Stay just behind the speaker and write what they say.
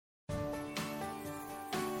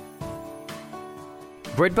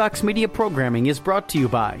Breadbox Media programming is brought to you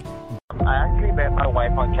by... I actually met my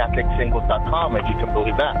wife on CatholicSingles.com, if you can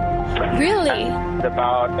believe that. Really?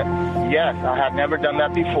 Yes, I had never done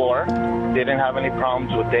that before. Didn't have any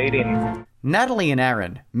problems with dating. Natalie and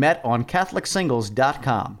Aaron met on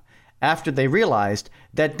CatholicSingles.com after they realized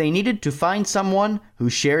that they needed to find someone who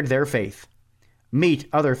shared their faith. Meet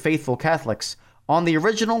other faithful Catholics on the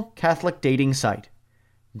original Catholic dating site.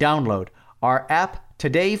 Download our app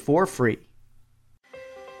today for free.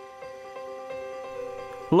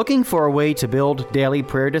 Looking for a way to build daily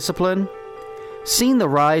prayer discipline? Seen the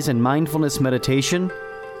rise in mindfulness meditation,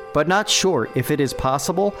 but not sure if it is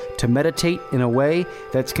possible to meditate in a way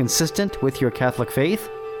that's consistent with your Catholic faith?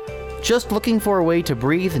 Just looking for a way to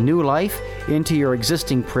breathe new life into your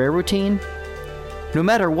existing prayer routine? No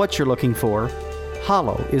matter what you're looking for,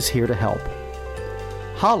 Hallow is here to help.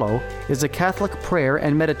 Hallow is a Catholic prayer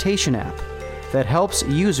and meditation app that helps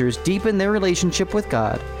users deepen their relationship with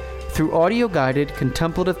God through audio-guided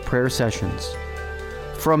contemplative prayer sessions.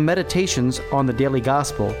 From meditations on the daily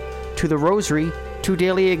gospel to the rosary to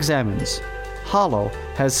daily examens, Hallow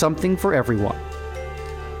has something for everyone.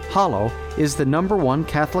 Hallow is the #1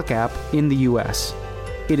 Catholic app in the U.S.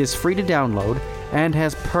 It is free to download and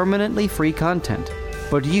has permanently free content,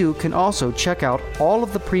 but you can also check out all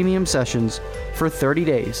of the premium sessions for 30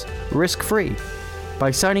 days, risk-free,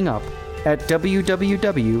 by signing up at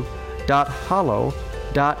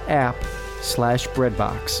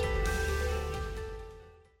www.hallow.app/breadbox.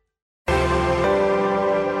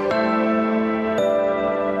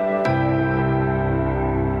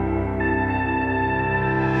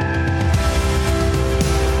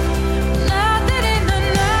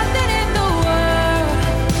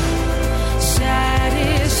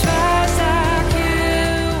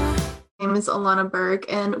 Is Alana Berg,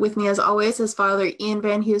 and with me as always is Father Ian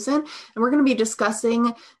Van Heusen, and we're going to be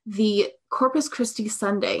discussing the Corpus Christi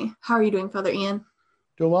Sunday. How are you doing, Father Ian?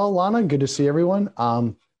 Doing well, Alana. Good to see everyone.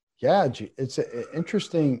 It's an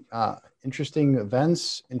interesting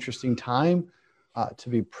events, interesting time to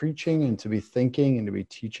be preaching and to be thinking and to be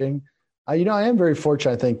teaching. I am very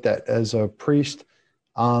fortunate, I think, that as a priest,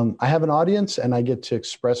 I have an audience and I get to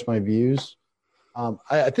express my views.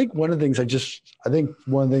 I think one of the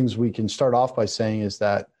things we can start off by saying is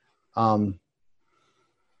that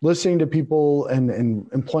listening to people and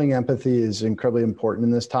employing empathy is incredibly important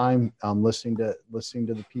in this time. Listening to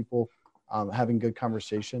the people, having good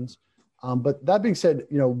conversations. But that being said,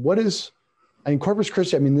 Corpus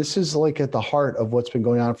Christi, this is like at the heart of what's been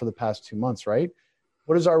going on for the past 2 months, right?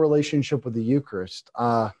 What is our relationship with the Eucharist?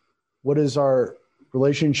 What is our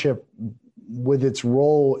relationship with its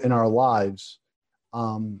role in our lives?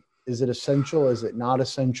 Is it essential? Is it not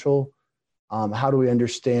essential? How do we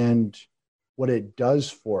understand what it does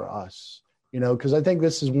for us? Because I think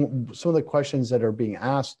this is some of the questions that are being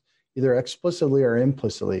asked either explicitly or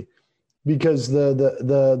implicitly, because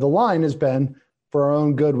the line has been, for our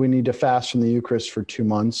own good, we need to fast from the Eucharist for 2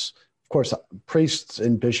 months. Of course, priests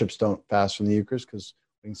and bishops don't fast from the Eucharist because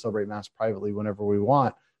we can celebrate Mass privately whenever we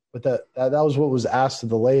want. But that was what was asked of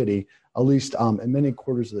the laity, at least in many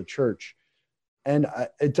quarters of the church. And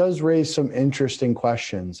it does raise some interesting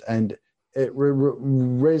questions, and it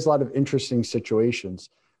raised a lot of interesting situations.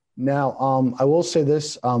 Now, I will say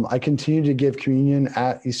this. I continue to give communion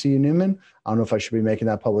at ECU Newman. I don't know if I should be making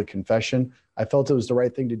that public confession. I felt it was the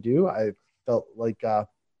right thing to do. I felt like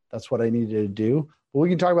that's what I needed to do. But we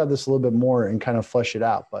can talk about this a little bit more and kind of flesh it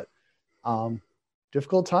out. But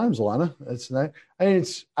difficult times, Alana.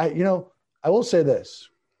 I will say this.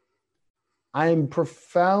 I'm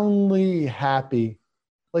profoundly happy.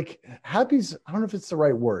 Like happy's, I don't know if it's the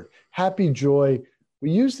right word. Happy, joy.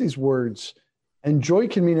 We use these words, and joy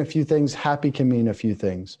can mean a few things. Happy can mean a few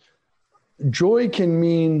things. Joy can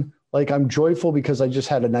mean like I'm joyful because I just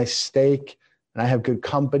had a nice steak and I have good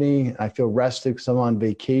company and I feel rested because I'm on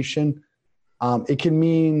vacation. It can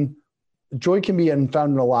mean joy can be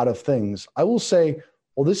found in a lot of things. I will say,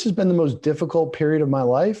 well, this has been the most difficult period of my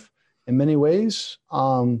life in many ways.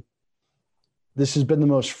 This has been the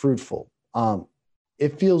most fruitful.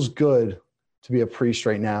 It feels good to be a priest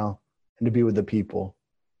right now and to be with the people.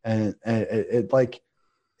 And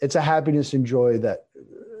it's a happiness and joy that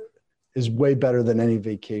is way better than any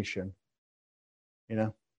vacation,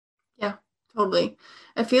 Yeah, totally.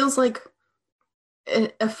 It feels like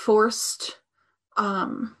a forced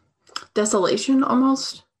desolation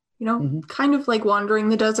almost, kind of like wandering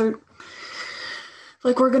the desert.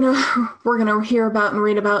 Like we're gonna hear about and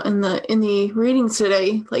read about in the readings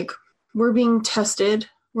today. Like we're being tested.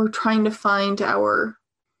 We're trying to find our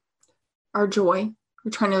joy. We're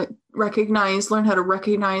trying to learn how to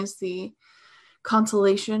recognize the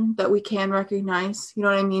consolation that we can recognize. You know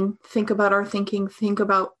what I mean? Think about our thinking, think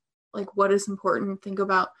about like what is important, think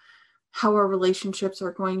about how our relationships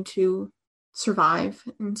are going to survive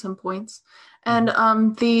in some points. And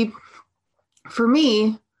for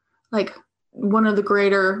me, like one of the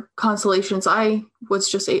greater consolations I was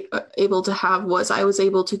just able to have was I was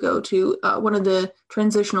able to go to one of the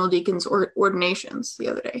transitional deacons ordinations the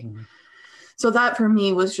other day. So that for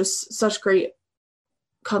me was just such great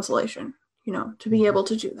consolation, you know, to be able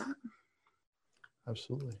to do that.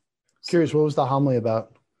 Absolutely. Curious, what was the homily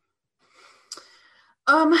about?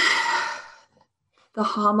 The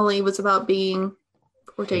homily was about being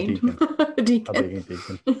ordained. A deacon. Being a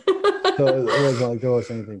deacon. So it wasn't like there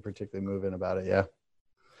wasn't anything particularly moving about it. Yeah.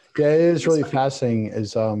 Yeah, it is really fascinating.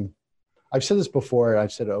 Is I've said this before,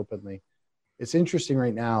 I've said it openly. It's interesting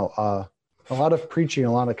right now. A lot of preaching,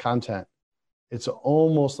 a lot of content. It's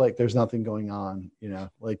almost like there's nothing going on, you know,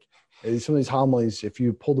 like some of these homilies, if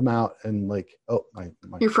you pull them out and like, oh, my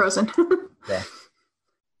you're frozen. Yeah.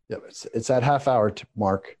 Yeah. It's that half hour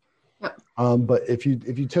mark. Yep. But if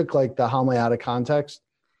you took like the homily out of context,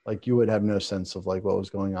 like you would have no sense of like what was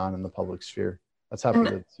going on in the public sphere. That's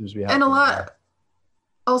happening. That seems to be happening. And a lot.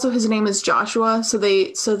 Also, his name is Joshua, so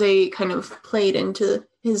they kind of played into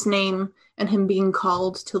his name and him being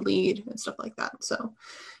called to lead and stuff like that. So,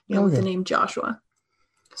 you know, with the name Joshua.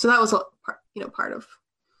 So that was part of.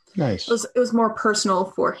 Nice. It was more personal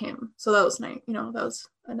for him. So that was nice. You know, that was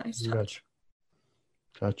a nice touch.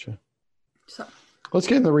 Gotcha. So let's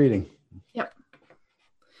get in the reading. Yep.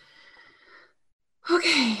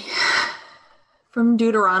 Okay. From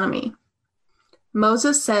Deuteronomy.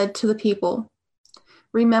 Moses said to the people,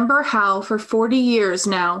 "Remember how for 40 years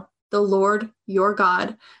now the Lord your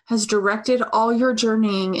God has directed all your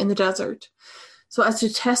journeying in the desert, so as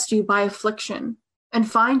to test you by affliction, and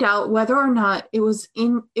find out whether or not it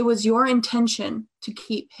was your intention to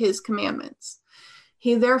keep his commandments.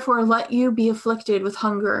 He therefore let you be afflicted with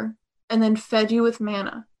hunger, and then fed you with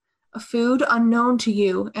manna, a food unknown to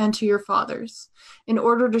you and to your fathers, in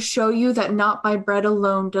order to show you that not by bread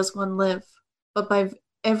alone does one live, but by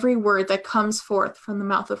every word that comes forth from the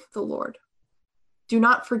mouth of the Lord. Do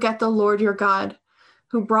not forget the Lord your God,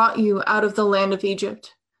 who brought you out of the land of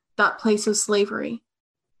Egypt, that place of slavery,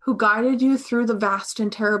 who guided you through the vast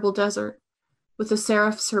and terrible desert, with the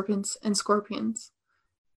seraph serpents and scorpions,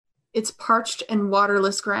 its parched and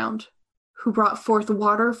waterless ground, who brought forth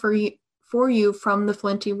water for you from the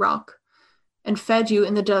flinty rock, and fed you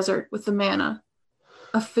in the desert with the manna,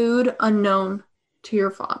 a food unknown to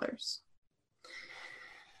your fathers."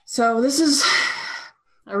 So this is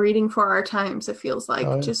a reading for our times, it feels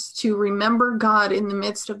like, just to remember God in the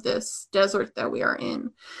midst of this desert that we are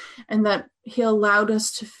in, and that he allowed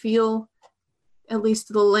us to feel, at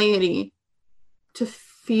least the laity, to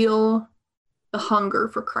feel the hunger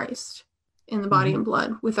for Christ in the body and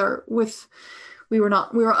blood. We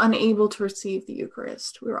were unable to receive the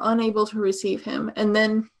Eucharist. We were unable to receive him. And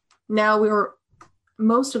then now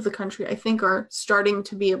most of the country, I think, are starting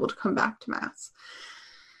to be able to come back to Mass.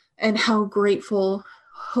 And how grateful,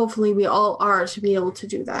 hopefully, we all are to be able to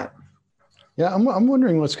do that. Yeah, I'm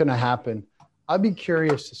wondering what's going to happen. I'd be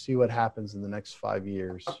curious to see what happens in the next 5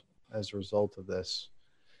 years as a result of this.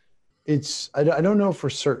 I don't know for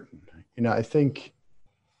certain. You know, I think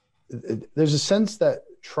there's a sense that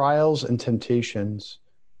trials and temptations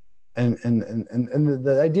and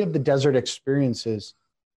the idea of the desert experiences,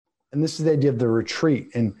 and this is the idea of the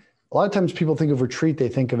retreat. And a lot of times people think of retreat, they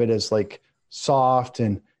think of it as like soft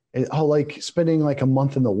and like spending like a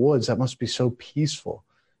month in the woods. That must be so peaceful.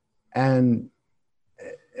 And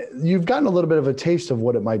you've gotten a little bit of a taste of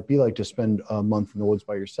what it might be like to spend a month in the woods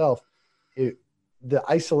by yourself. The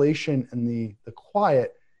isolation and the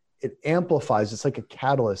quiet, it amplifies. It's like a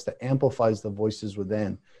catalyst that amplifies the voices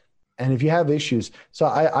within. And if you have issues, so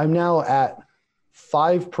I'm now at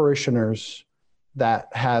 5 parishioners that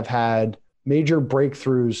have had major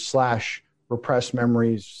breakthroughs / repressed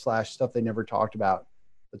memories / stuff they never talked about.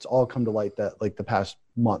 It's all come to light that like the past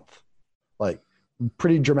month, like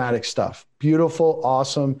pretty dramatic stuff, beautiful,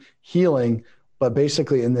 awesome, healing. But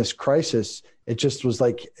basically in this crisis, it was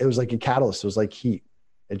like a catalyst. It was like heat.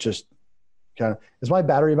 It just kind of, is my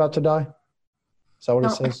battery about to die? Is that what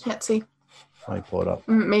it says? I can't see. Let me pull it up.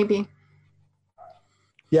 Maybe.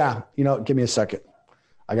 Yeah. Give me a second.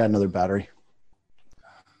 I got another battery.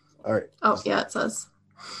 All right. Oh yeah, it says.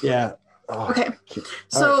 Yeah. Oh, okay.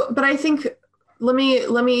 So, right. But I think, let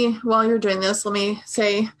me, while you're doing this, let me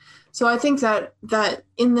say, so I think that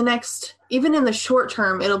in the next, even in the short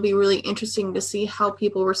term, it'll be really interesting to see how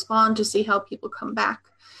people respond, to see how people come back,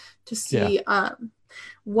 to see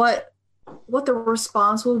what the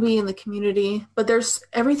response will be in the community, but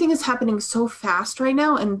everything is happening so fast right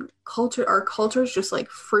now, and our culture is just like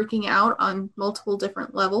freaking out on multiple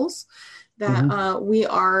different levels that we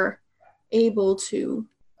are able to.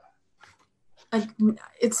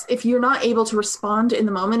 It's if you're not able to respond in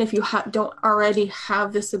the moment, if you don't already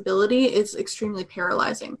have this ability, it's extremely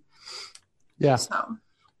paralyzing. Yeah. So,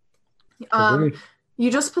 you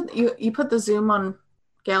just put the Zoom on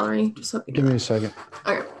gallery. Just so give me a second.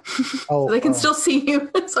 Okay. So they can still see you.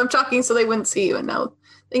 So I'm talking so they wouldn't see you, and now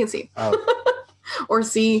they can see. Oh. Or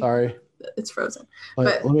see. Sorry, it's frozen.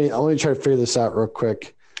 Let me try to figure this out real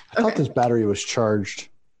quick. I thought this battery was charged.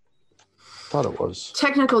 Thought it was.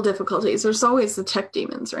 Technical difficulties. There's always the tech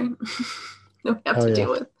demons, right? that we have to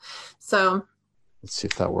deal with. So let's see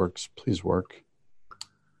if that works. Please work.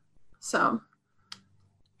 So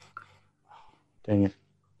dang it.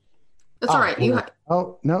 That's all right.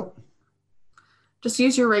 Oh no. Just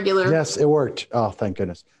use your regular. Yes, it worked. Oh, thank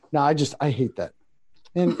goodness. No, I hate that.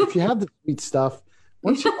 And if you have the sweet stuff,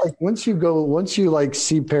 once you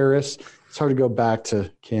see Paris, it's hard to go back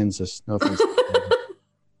to Kansas. No offense.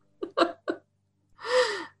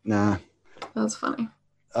 Nah. That's funny.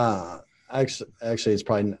 Actually, it's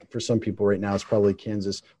probably for some people right now. It's probably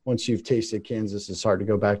Kansas. Once you've tasted Kansas, it's hard to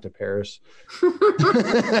go back to Paris.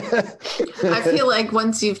 I feel like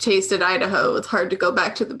once you've tasted Idaho, it's hard to go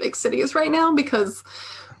back to the big cities right now because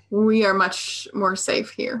we are much more safe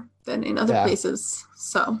here than in other places.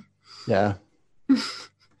 So. Yeah.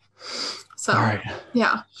 So. All right.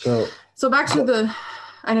 Yeah. So back to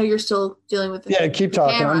I know you're still dealing with the keep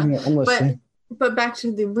talking. Camera, I'm listening. But back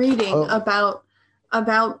to the reading about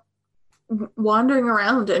wandering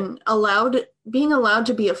around and being allowed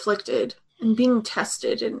to be afflicted and being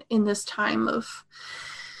tested in this time of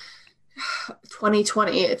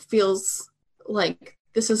 2020. It feels like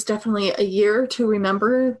this is definitely a year to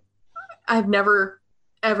remember. I've never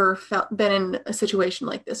ever been in a situation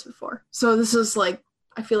like this before. So this is like,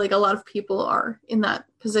 I feel like a lot of people are in that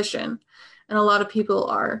position, and a lot of people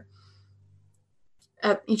are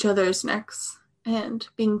at each other's necks and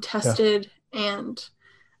being tested, and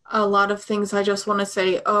a lot of things. I just want to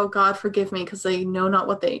say, oh, God forgive me, because they know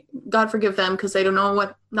God forgive them, because they don't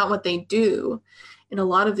know not what they do in a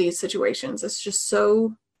lot of these situations. It's just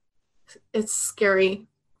it's scary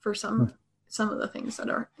for some of the things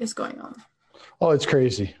that is going on. Oh, it's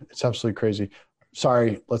crazy. It's absolutely crazy.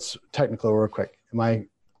 Sorry, let's technical real quick. Am I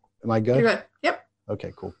good? You're good. Yep.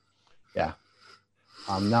 Okay, cool. Yeah.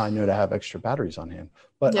 Now I know to have extra batteries on hand.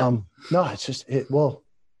 But no, it's just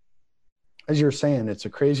as you're saying, it's a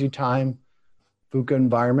crazy time. VUCA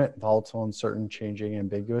environment, volatile, uncertain, changing,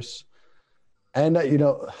 ambiguous. And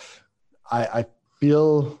I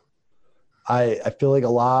feel like a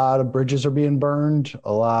lot of bridges are being burned.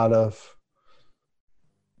 A lot of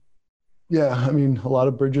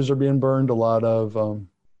bridges are being burned, a lot of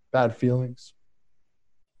bad feelings.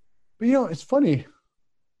 But it's funny.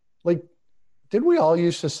 Like, did we all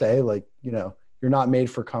used to say, like, you're not made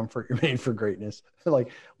for comfort, you're made for greatness?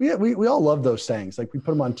 Like, we all love those sayings. Like, we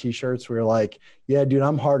put them on t-shirts. We were like, yeah, dude,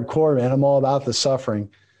 I'm hardcore, man. I'm all about the suffering.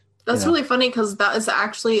 That's really funny, because that is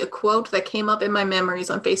actually a quote that came up in my memories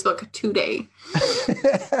on Facebook today.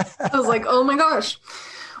 I was like, oh my gosh.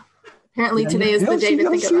 Apparently today is the day to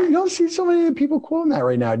think about it. You don't see so many people quoting that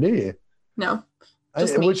right now, do you? No.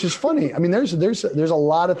 Which is funny. I mean, there's a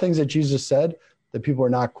lot of things that Jesus said that people are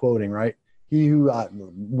not quoting, right? He who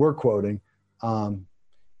we're quoting,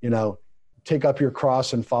 take up your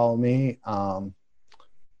cross and follow me.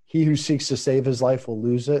 He who seeks to save his life will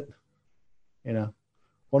lose it.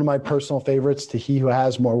 One of my personal favorites, to he who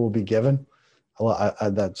has more will be given.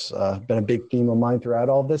 That's been a big theme of mine throughout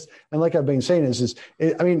all of this. And like I've been saying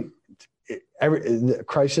every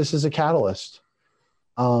crisis is a catalyst.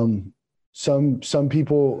 Some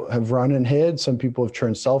people have run and hid. Some people have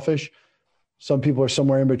turned selfish. Some people are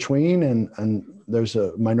somewhere in between, and there's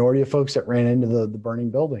a minority of folks that ran into the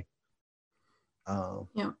burning building.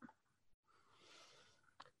 Yeah,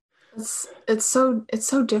 it's so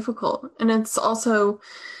difficult, and it's also,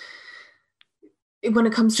 when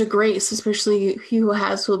it comes to grace, especially he who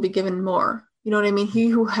has will be given more. You know what I mean? He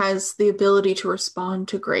who has the ability to respond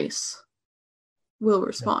to grace will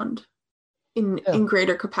respond in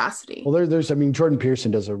greater capacity. Well, there's Jordan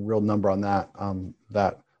Peterson does a real number on that.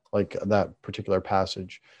 That particular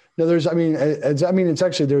passage. No, there's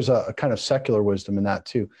a kind of secular wisdom in that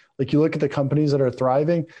too. Like, you look at the companies that are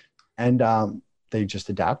thriving, and they just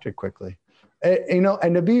adapted quickly.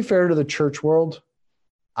 And to be fair to the church world,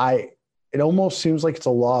 it almost seems like it's a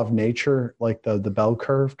law of nature, like the bell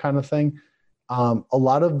curve kind of thing. A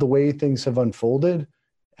lot of the way things have unfolded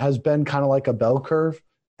has been kind of like a bell curve,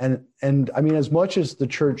 And I mean, as much as the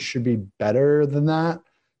church should be better than that,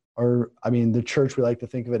 or I mean, the church, we like to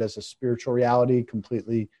think of it as a spiritual reality,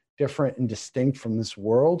 completely different and distinct from this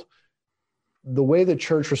world. The way the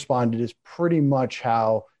church responded is pretty much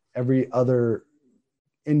how every other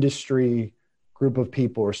industry group of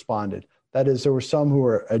people responded. That is, there were some who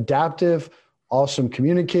were adaptive, awesome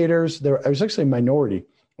communicators. There was actually a minority.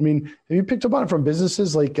 I mean, have you picked up on it from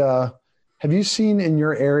businesses? Like, have you seen in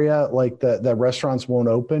your area, like that restaurants won't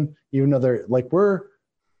open, even though they're like, we're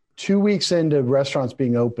 2 weeks into restaurants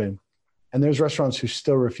being open, and there's restaurants who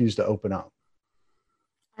still refuse to open up.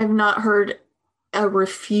 I've not heard a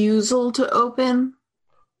refusal to open.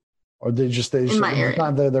 Or they just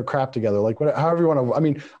have their crap together. Like however you want to, I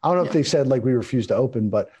mean, I don't know if they said like we refuse to open,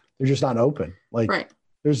 but they're just not open. Like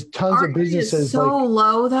there's tons of businesses. Is so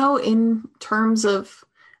low though, in terms of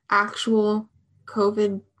actual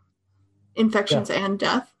COVID infections and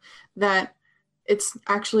death, that it's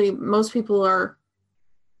actually, most people are,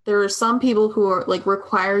 there are some people who are like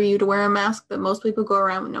require you to wear a mask, but most people go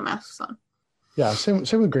around with no masks on. Yeah. Same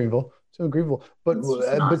with Greenville.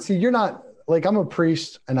 But see, you're not, like, I'm a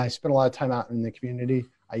priest and I spend a lot of time out in the community.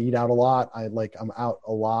 I eat out a lot. I'm out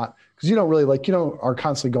a lot because you don't really are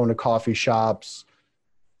constantly going to coffee shops,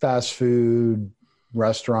 fast food,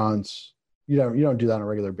 restaurants. You don't do that on a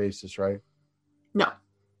regular basis, right? No.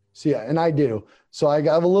 See, and I do. So I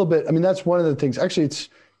have a little bit, I mean, that's one of the things, actually it's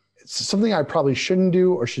something I probably shouldn't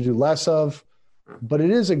do or should do less of, but it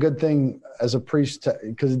is a good thing as a priest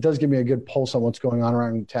because it does give me a good pulse on what's going on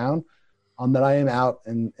around town. That I am out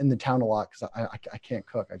in the town a lot because I can't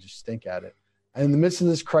cook. I just stink at it. And in the midst of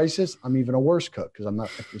this crisis, I'm even a worse cook because I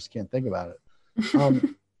just can't think about it.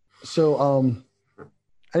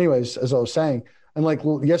 Anyways, as I was saying, and like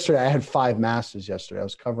yesterday, I had 5 masses yesterday. I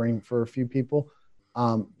was covering for a few people.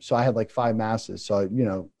 So I had like 5 masses. So,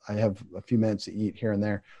 I have a few minutes to eat here and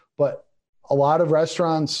there. But a lot of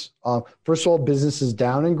restaurants, first of all, business is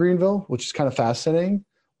down in Greenville, which is kind of fascinating.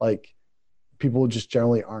 Like, people just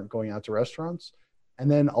generally aren't going out to restaurants.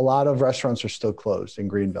 And then a lot of restaurants are still closed in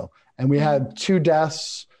Greenville. And we had 2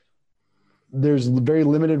 deaths. There's very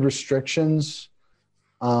limited restrictions.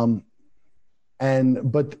 But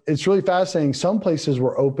it's really fascinating. Some places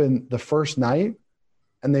were open the first night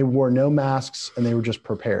and they wore no masks and they were just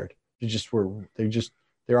prepared.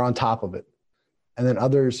 They're on top of it. And then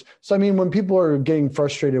others. So, I mean, when people are getting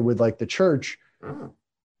frustrated with like the church,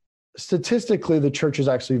 statistically, the church is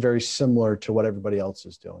actually very similar to what everybody else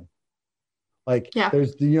is doing. Like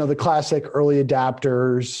there's, the classic early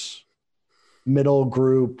adapters, middle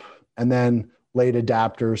group, and then late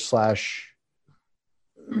adapters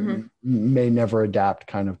 / may never adapt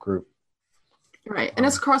kind of group. Right. And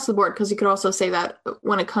it's across the board, because you could also say that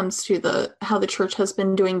when it comes to how the church has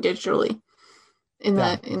been doing digitally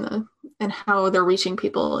and how they're reaching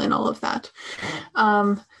people and all of that.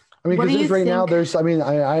 I mean, because right now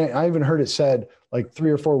I even heard it said like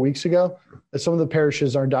 3 or 4 weeks ago that some of the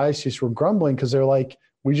parishes, our diocese, were grumbling because they're like,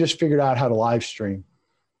 we just figured out how to live stream,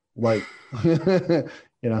 like, and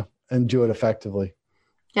do it effectively.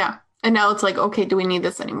 Yeah. And now it's like, okay, do we need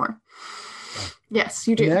this anymore? Yeah. Yes,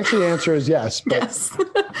 you do. And the actual answer is yes. But yes.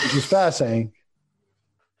 Which is fascinating.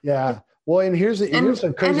 Yeah. Well, and here's the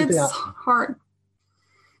crazy thing. And it's hard.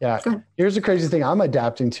 Yeah. Here's the crazy thing I'm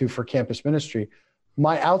adapting to for campus ministry.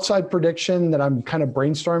 My outside prediction that I'm kind of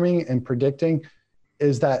brainstorming and predicting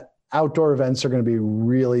is that outdoor events are going to be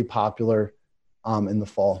really popular in the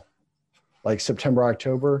fall, like September,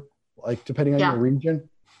 October, like depending on your region,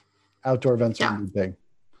 outdoor events are going to be big.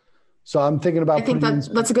 So I'm thinking about. I think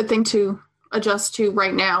that's a good thing to adjust to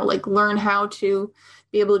right now, like learn how to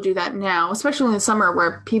be able to do that now, especially in the summer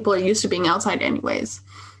where people are used to being outside anyways,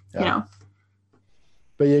 But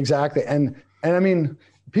yeah, exactly. And I mean,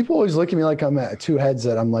 people always look at me like I'm at 2 heads,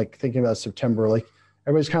 that I'm like thinking about September. Like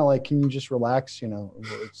everybody's kind of like, can you just relax?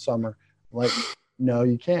 It's summer. I'm like, no,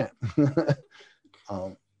 you can't.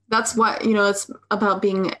 That's what, it's about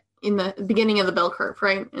being in the beginning of the bell curve,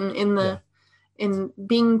 right? And in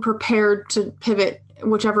being prepared to pivot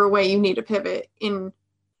whichever way you need to pivot in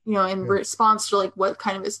response to like what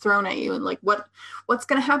kind of is thrown at you, and like what's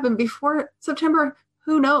going to happen before September,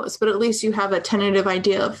 who knows? But at least you have a tentative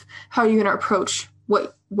idea of how you're going to approach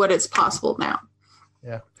what is possible now.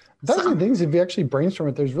 Yeah. That's the things, if you actually brainstorm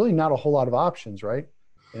it, there's really not a whole lot of options, right?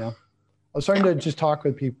 I was starting to just talk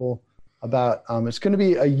with people about, it's going to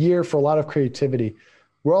be a year for a lot of creativity.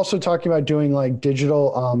 We're also talking about doing like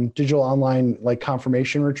digital online, like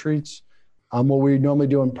confirmation retreats. What we normally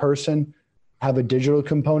do in person, have a digital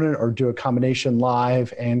component, or do a combination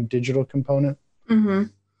live and digital component.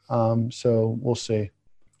 Mm-hmm. So we'll see.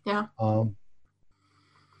 Yeah.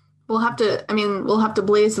 we'll have to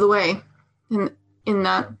blaze the way in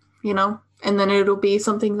that, and then it'll be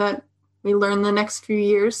something that we learn the next few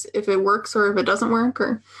years if it works or if it doesn't work,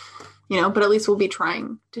 or, but at least we'll be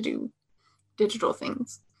trying to do digital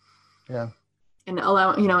things. Yeah. And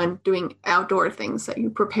and doing outdoor things that you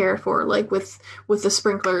prepare for, like with the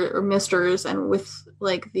sprinkler or misters and with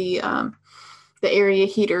like the area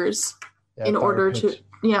heaters, in order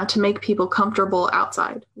to make people comfortable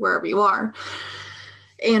outside wherever you are,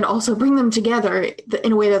 and also bring them together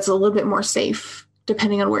in a way that's a little bit more safe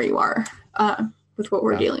depending on where you are with what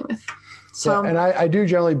we're dealing with. So, and I do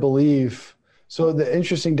generally believe, so the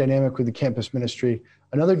interesting dynamic with the campus ministry,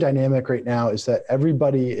 another dynamic right now is that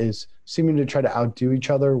everybody is seeming to try to outdo each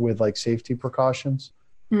other with like safety precautions.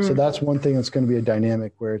 So that's one thing that's going to be a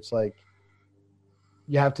dynamic where it's like,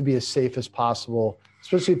 you have to be as safe as possible,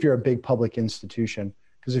 especially if you're a big public institution.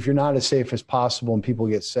 Because if you're not as safe as possible and people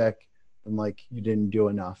get sick, then like you didn't do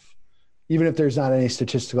enough. Even if there's not any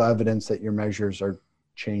statistical evidence that your measures are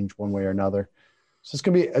changed one way or another. So it's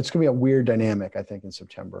gonna be a weird dynamic, I think, in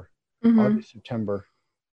September. August, September.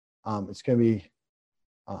 It's gonna be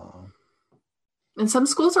and some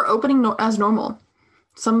schools are opening as normal.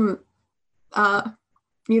 Some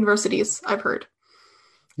universities, I've heard.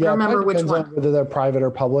 Yeah, I don't remember which one. On whether they're private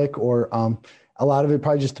or public, or a lot of it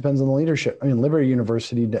probably just depends on the leadership. I mean, Liberty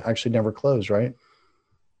University actually never closed, right?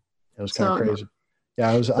 It was kind of crazy.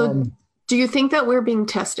 Yeah, it was. So do you think that we're being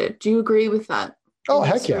tested? Do you agree with that? Oh,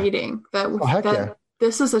 heck yeah. Reading that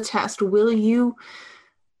this is a test. Will you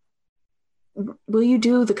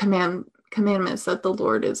do the commandments that the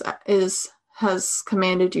Lord has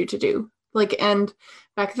commanded you to do? Like, and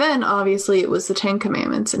back then, obviously, it was the 10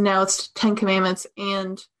 Commandments, and now it's 10 Commandments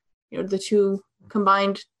and the two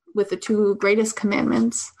combined with the two greatest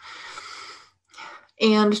commandments,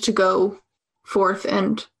 and to go forth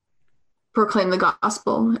and proclaim the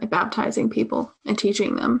gospel and baptizing people and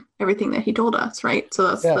teaching them everything that he told us, right? So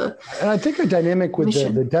that's and I think a dynamic with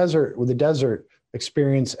the desert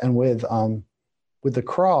experience and with the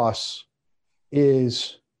cross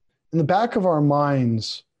is in the back of our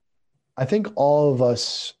minds. I think all of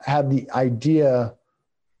us have the idea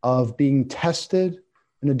of being tested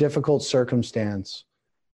in a difficult circumstance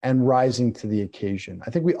and rising to the occasion. I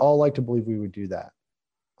think we all like to believe we would do that.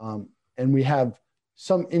 And we have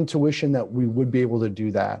some intuition that we would be able to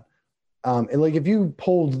do that. And like if you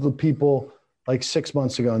polled the people like 6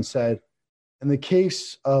 months ago and said, in the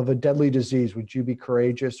case of a deadly disease, would you be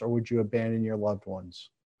courageous or would you abandon your loved ones?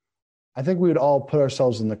 I think we would all put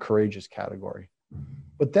ourselves in the courageous category.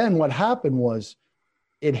 But then what happened was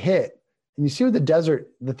it hit. And you see with the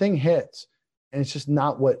desert, the thing hits and it's just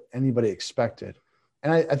not what anybody expected.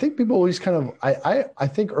 And I think people always kind of, I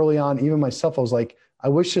think early on, even myself, I was like, I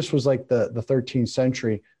wish this was like the 13th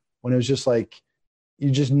century when it was just like,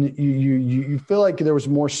 you feel like there was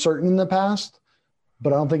more certain in the past,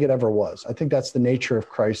 but I don't think it ever was. I think that's the nature of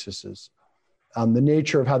crises, the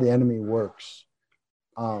nature of how the enemy works,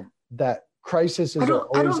 that crises are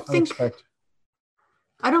always unexpected.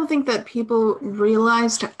 I don't think that people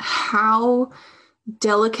realized how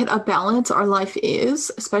delicate a balance our life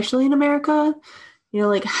is, especially in America.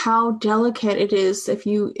 Like how delicate it is if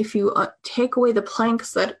you take away the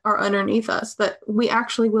planks that are underneath us, that we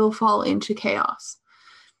actually will fall into chaos,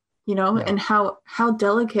 and how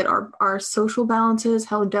delicate our social balance is,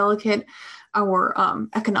 how delicate our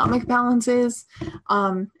economic balance is,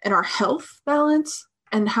 and our health balance,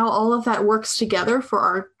 and how all of that works together for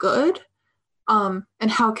our good, and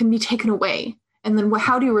how it can be taken away. And then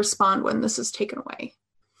how do you respond when this is taken away?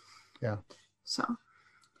 Yeah. So,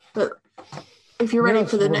 but if you're ready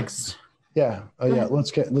for the next. Yeah. Let's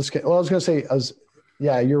get, well, I was going to say,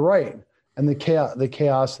 you're right. And the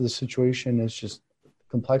chaos of the situation is just the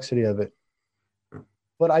complexity of it.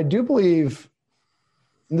 But I do believe,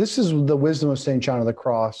 and this is the wisdom of St. John of the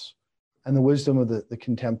Cross and the wisdom of the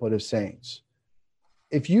contemplative saints.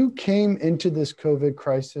 If you came into this COVID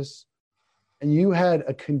crisis and you had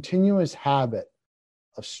a continuous habit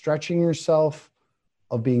of stretching yourself,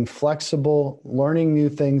 of being flexible, learning new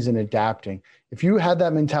things and adapting. If you had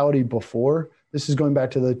that mentality before, this is going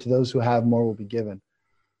back to those who have, more will be given.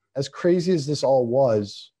 As crazy as this all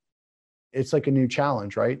was, it's like a new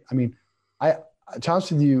challenge, right? I mean, to be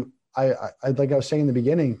honest with you, I like I was saying in the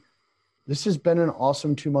beginning, this has been an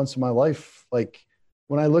awesome 2 months of my life. Like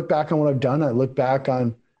when I look back on what I've done, I look back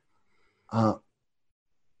on,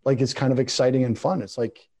 like it's kind of exciting and fun. It's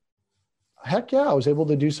like, heck yeah, I was able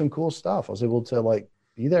to do some cool stuff. I was able to like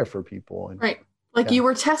be there for people. And, right. Like you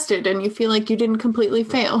were tested and you feel like you didn't completely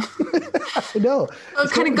fail. I know. So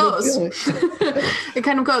it kind of goes. It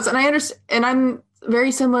kind of goes. And I understand. And I'm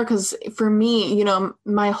very similar because for me, you know,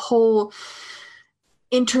 my whole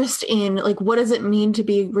interest in like what does it mean to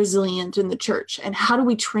be resilient in the church and how do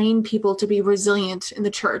we train people to be resilient in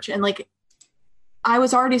the church, and like I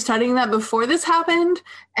was already studying that before this happened,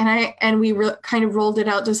 and we kind of rolled it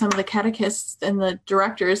out to some of the catechists and the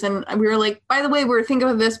directors, and we were like, by the way, we were thinking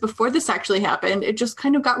of this before this actually happened. It just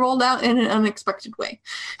kind of got rolled out in an unexpected way.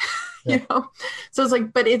 Yeah. You know, so it's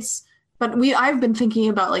like, I've been thinking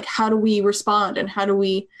about like how do we respond and how do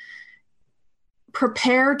we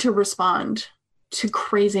prepare to respond to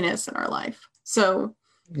craziness in our life. So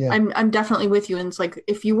yeah. I'm definitely with you. And it's like,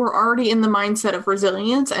 if you were already in the mindset of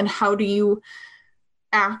resilience, and how do you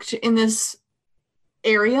act in this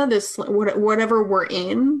area, this whatever we're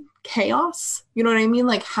in, chaos, you know what I mean?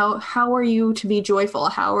 Like how are you to be joyful?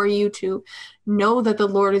 How are you to know that the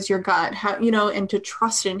Lord is your God? How, you know, and to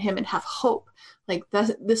trust in him and have hope. Like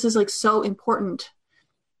this is like so important,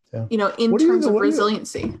 yeah. You know, in terms of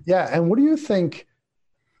resiliency. Yeah. And what do you think?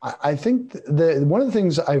 I think one of the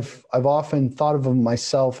things I've often thought of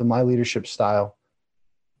myself and my leadership style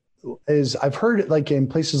is I've heard it like in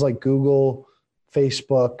places like Google,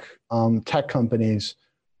 Facebook, tech companies,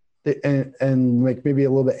 and like maybe a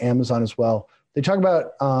little bit Amazon as well. They talk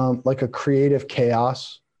about like a creative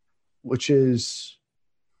chaos, which is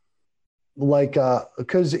like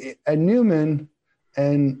because at Newman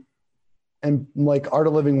and like Art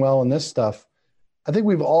of Living Well and this stuff, I think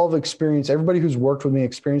we've all experienced, everybody who's worked with me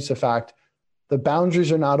experienced the fact the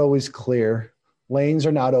boundaries are not always clear, lanes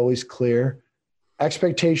are not always clear,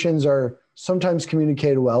 expectations are sometimes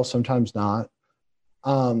communicated well, sometimes not.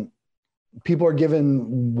 People are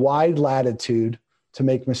given wide latitude to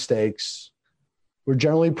make mistakes. We're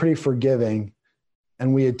generally pretty forgiving,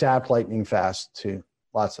 and we adapt lightning fast to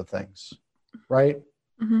lots of things, right?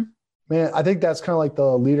 Mm-hmm. Man, I think that's kind of like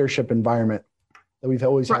the leadership environment that we've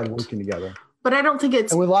always had working together. But I don't think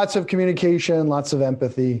it's... And with lots of communication, lots of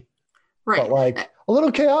empathy, right? But like a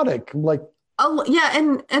little chaotic, like... Yeah,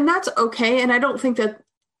 and that's okay. And I don't think that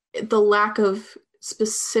the lack of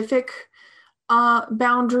specific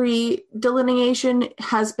boundary delineation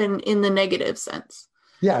has been in the negative sense.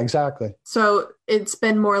 Yeah, exactly. So it's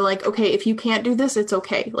been more like, okay, if you can't do this, it's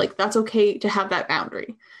okay. Like that's okay to have that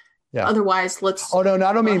boundary. Yeah. Otherwise, let's... Oh, no,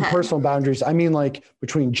 I don't mean personal boundaries. I mean like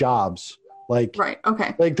between jobs. Like, right.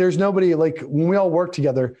 Okay. Like there's nobody, like when we all work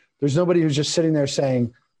together, there's nobody who's just sitting there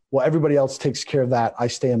saying, well, everybody else takes care of that. I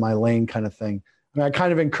stay in my lane kind of thing. I mean, I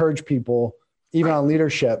kind of encourage people, even on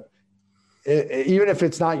leadership, even if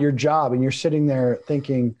it's not your job and you're sitting there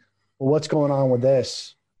thinking, well, what's going on with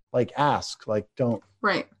this? Like ask, like don't.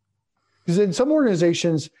 Right. Because in some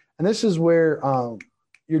organizations, and this is where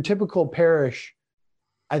your typical parish,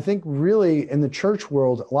 I think really in the church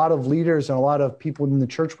world, a lot of leaders and a lot of people in the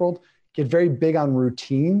church world get very big on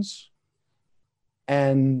routines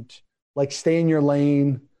and like stay in your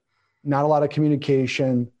lane, not a lot of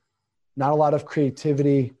communication, not a lot of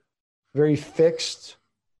creativity, very fixed.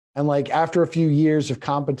 And like after a few years of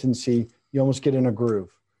competency, you almost get in a groove.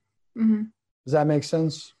 Mm-hmm. Does that make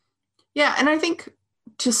sense? Yeah. And I think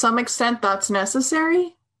to some extent that's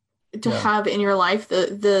necessary to have in your life.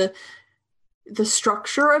 The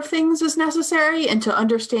structure of things is necessary, and to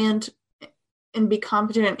understand and be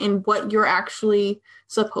competent in what you're actually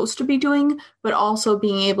supposed to be doing, but also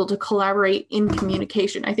being able to collaborate in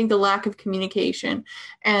communication. I think the lack of communication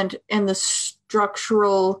and the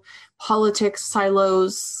structural politics,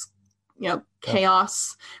 silos, you know,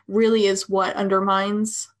 chaos really is what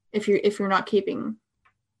undermines if you're not keeping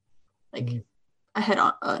like ahead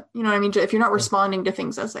on, you know what I mean? If you're not responding to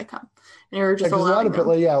things as they come, and you're just allowing them.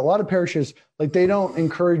 A lot of parishes, like they don't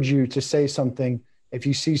encourage you to say something if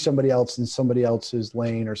you see somebody else in somebody else's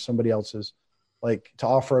lane or somebody else's, like to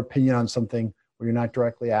offer opinion on something where you're not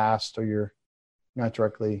directly asked or you're not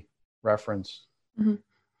directly referenced. Mm-hmm.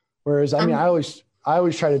 Whereas, I mean, I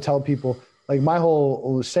always try to tell people, like my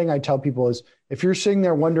whole saying I tell people is, if you're sitting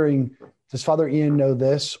there wondering, does Father Ian know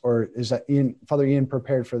this? Or is that Father Ian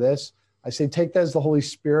prepared for this? I say, take that as the Holy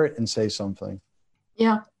Spirit and say something.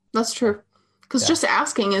 Yeah, that's true. Because just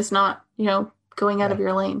asking is not, you know, going out of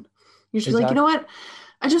your lane. You're just like, you know what?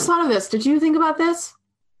 I just thought of this. Did you think about this?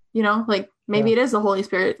 You know, like maybe it is the Holy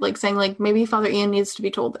Spirit, like saying like, maybe Father Ian needs to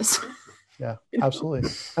be told this. Yeah, absolutely.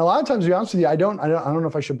 And a lot of times, to be honest with you, I don't know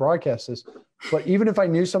if I should broadcast this, but even if I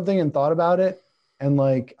knew something and thought about it and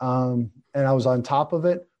like, and I was on top of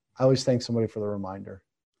it, I always thank somebody for the reminder.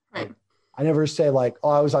 Right. Like, I never say like, oh,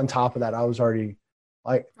 I was on top of that. I was already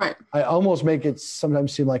like, I almost make it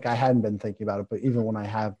sometimes seem like I hadn't been thinking about it, but even when I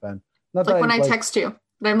have been. Not like when I text you,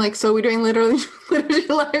 and I'm like, so we're doing literally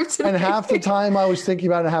live today. And half the time I was thinking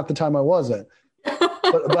about it, and half the time I wasn't.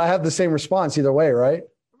 but I have the same response either way, right?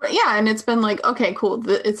 Yeah, and it's been like, okay, cool.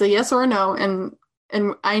 It's a yes or a no, and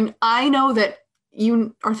I know that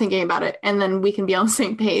you are thinking about it, and then we can be on the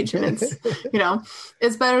same page, and it's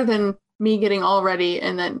it's better than me getting all ready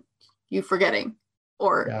and then you forgetting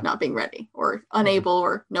or not being ready or unable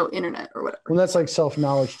or no internet or whatever. Well, that's like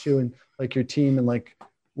self-knowledge too, and like your team and like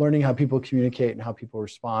learning how people communicate and how people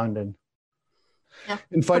respond and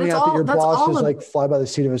finding out that your boss is like fly by the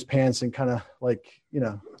seat of his pants and kind of like,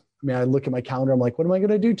 I look at my calendar, I'm like, what am I going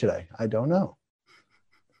to do today? I don't know.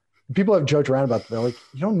 People have joked around about that. They're like,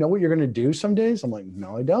 you don't know what you're going to do some days? I'm like,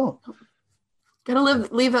 no, I don't. Gotta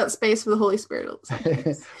leave that space for the Holy Spirit.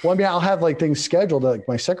 Well, I'll have like things scheduled, like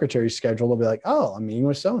my secretary's scheduled. I'll be like, oh, I'm meeting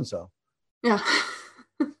with so-and-so. Yeah.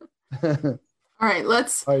 All right,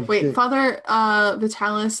 wait. Father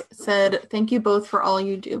Vitalis said, thank you both for all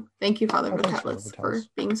you do. Thank you, Father Vitalis, for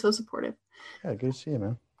being so supportive. Yeah, good to see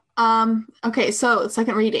you, man. Okay, so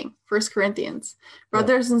second reading, 1 Corinthians.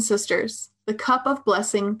 Brothers and sisters, the cup of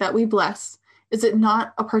blessing that we bless, is it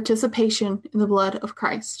not a participation in the blood of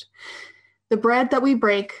Christ? The bread that we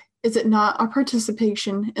break, is it not our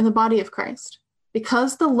participation in the body of Christ?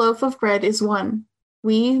 Because the loaf of bread is one,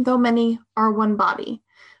 we, though many, are one body,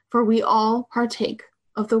 for we all partake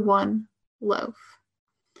of the one loaf.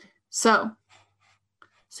 So,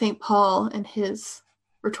 St. Paul and his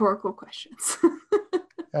rhetorical questions.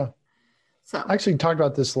 Yeah. So I actually talked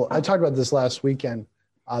about this. I talked about this last weekend,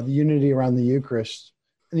 the unity around the Eucharist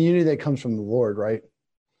and the unity that comes from the Lord, right?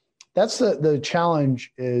 That's the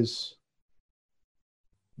challenge is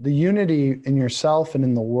the unity in yourself and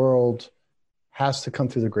in the world has to come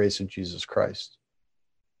through the grace of Jesus Christ.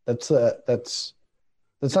 That's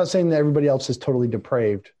not saying that everybody else is totally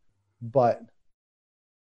depraved, but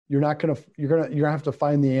you're gonna have to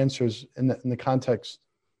find the answers in the context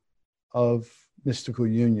of mystical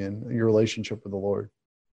union, your relationship with the Lord.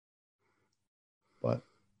 But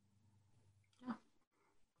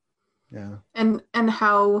yeah. And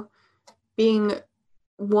how being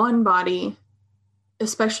one body,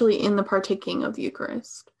 especially in the partaking of the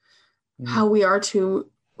Eucharist, how we are to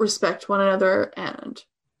respect one another and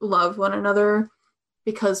love one another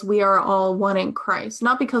because we are all one in Christ.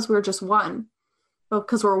 Not because we're just one, but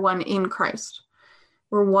because we're one in Christ.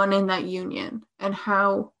 We're one in that union. And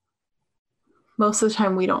how most of the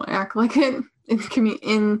time we don't act like it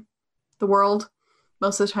in the world.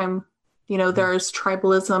 Most of the time, there's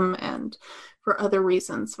tribalism and for other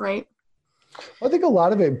reasons, right? I think a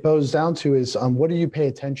lot of it boils down to is what do you pay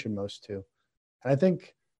attention most to? And I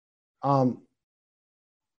think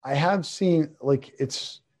I have seen one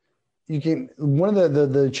of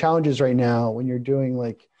the challenges right now when you're doing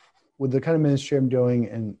like with the kind of ministry I'm doing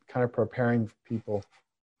and kind of preparing for people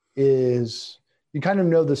is you kind of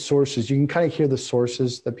know the sources. You can kind of hear the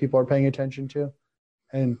sources that people are paying attention to.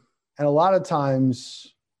 And a lot of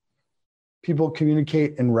times people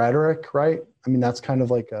communicate in rhetoric, right? I mean, that's kind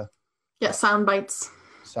of like sound bites.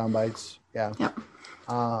 Sound bites, yeah. Yeah.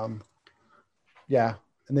 Yeah,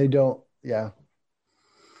 and they don't, yeah.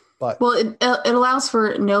 But well, it allows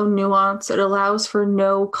for no nuance. It allows for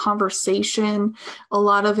no conversation. A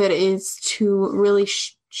lot of it is to really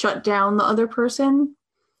shut down the other person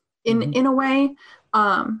in a way.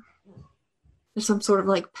 There's some sort of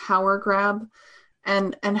like power grab,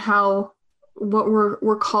 and how what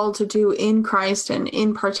we're called to do in Christ and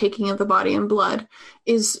in partaking of the body and blood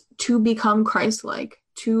is to become Christ-like,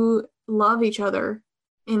 to love each other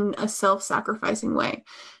in a self-sacrificing way.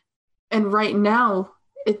 And right now,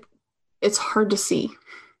 it's hard to see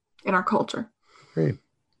in our culture.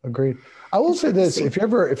 Agreed. I will say this: if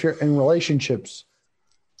you're in relationships,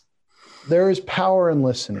 there is power in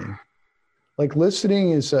listening. Like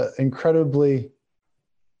listening is an incredibly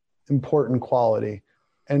important quality.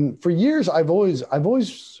 And for years, I've always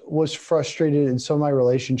was frustrated in some of my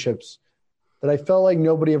relationships that I felt like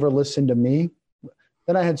nobody ever listened to me.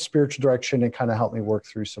 Then I had spiritual direction and kind of helped me work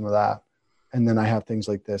through some of that. And then I have things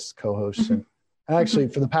like this, co-hosts. And actually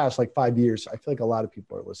for the past like 5 years, I feel like a lot of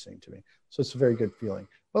people are listening to me. So it's a very good feeling.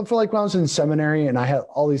 But for like when I was in seminary and I had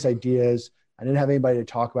all these ideas, I didn't have anybody to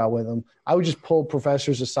talk about with them. I would just pull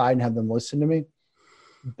professors aside and have them listen to me.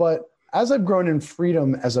 But as I've grown in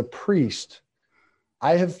freedom as a priest,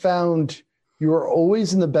 I have found you are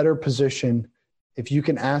always in the better position if you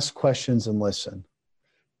can ask questions and listen.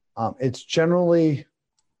 It's generally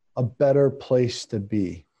a better place to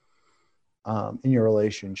be in your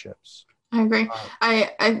relationships. I agree.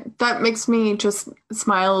 I that makes me just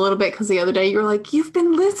smile a little bit because the other day you were like, "You've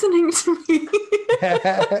been listening to me."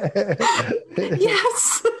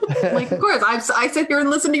 Yes. Like, of course, I sit here and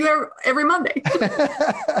listen to you every Monday.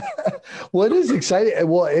 What is exciting?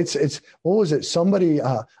 Well, it's what was it? Somebody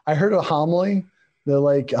I heard a homily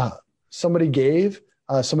that somebody gave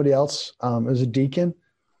somebody else as a deacon,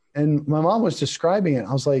 and my mom was describing it.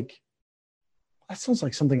 I was like, that sounds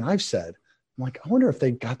like something I've said. I'm like, I wonder if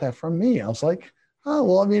they got that from me. I was like, oh,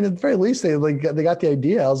 well, I mean, at the very least, they got the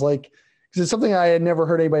idea. I was like, because it's something I had never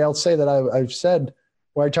heard anybody else say that I've said,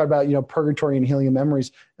 where I talk about, purgatory and healing of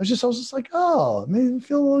memories. I was just like, oh, it made me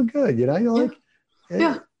feel a little good. You're like,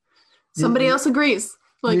 yeah. Somebody else agrees.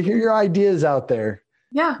 Like, you hear your ideas out there.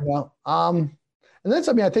 Yeah. And that's,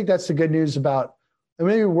 I think that's the good news about, and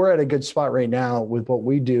maybe we're at a good spot right now with what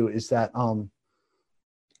we do, is that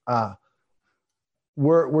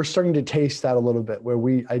we're starting to taste that a little bit,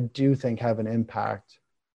 where I do think have an impact,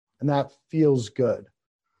 and that feels good.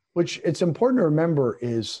 Which it's important to remember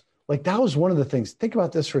is, like, that was one of the things. Think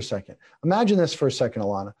about this for a second. Imagine this for a second,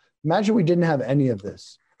 Alana. Imagine we didn't have any of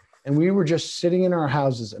this, and we were just sitting in our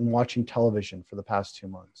houses and watching television for the past 2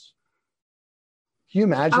 months. Can you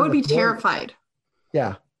imagine? I would be terrified.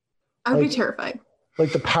 Yeah. I would be terrified.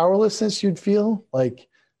 Like the powerlessness you'd feel, like,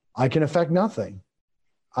 I can affect nothing.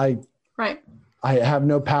 Right. I have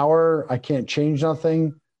no power. I can't change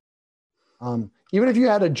nothing. Even if you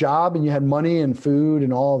had a job and you had money and food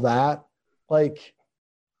and all of that, like,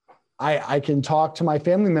 I can talk to my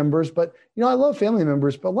family members, but I love family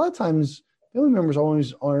members, but a lot of times family members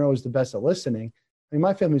aren't always the best at listening. I mean,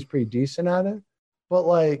 my family's pretty decent at it, but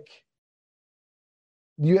like,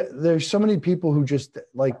 there's so many people who just,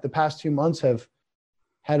 like, the past 2 months have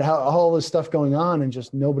had all this stuff going on and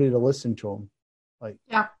just nobody to listen to them. Like,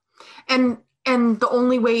 yeah. And the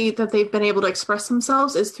only way that they've been able to express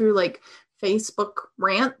themselves is through, like, Facebook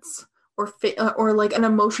rants or like an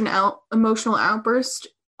emotional outburst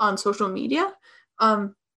on social media,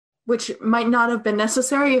 which might not have been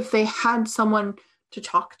necessary if they had someone to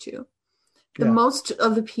talk to. Most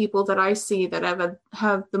of the people that I see that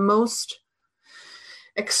have the most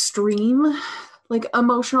extreme, like,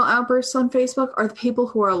 emotional outbursts on Facebook are the people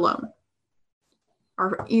who are alone,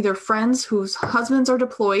 are either friends whose husbands are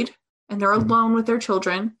deployed and they're alone with their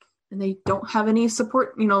children, and they don't have any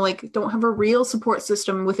support, don't have a real support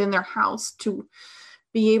system within their house to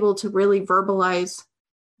be able to really verbalize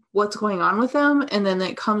what's going on with them. And then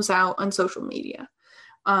it comes out on social media,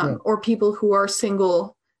 or people who are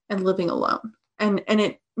single and living alone. And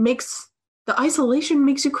it makes, the isolation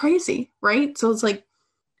makes you crazy, right? So it's like,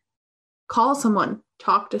 call someone,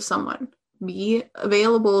 talk to someone, be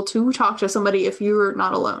available to talk to somebody if you're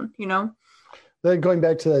not alone, Then going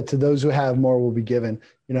back to those who have, more will be given.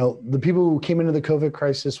 The people who came into the COVID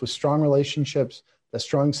crisis with strong relationships, that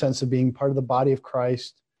strong sense of being part of the body of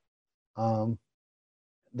Christ,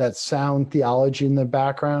 that sound theology in the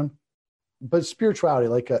background, but spirituality,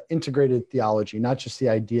 like an integrated theology, not just the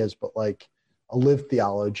ideas, but like a lived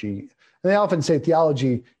theology. And they often say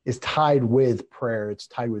theology is tied with prayer. It's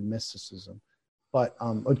tied with mysticism, but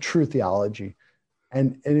a true theology.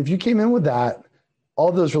 And if you came in with that,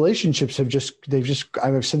 all those relationships I've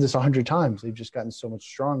said this 100 times, they've just gotten so much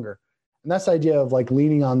stronger. And that's the idea of, like,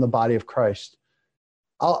 leaning on the body of Christ.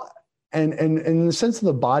 And in the sense of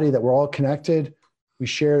the body, that we're all connected, we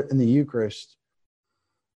share in the Eucharist.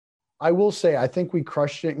 I will say, I think we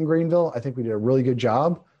crushed it in Greenville. I think we did a really good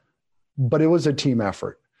job, but it was a team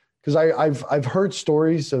effort. Because I've heard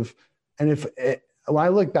stories of, and when I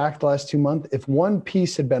look back the last 2 months, if one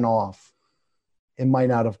piece had been off, it might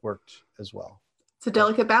not have worked as well. It's a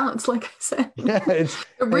delicate balance, like I said. Yeah, it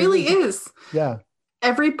really is. Yeah.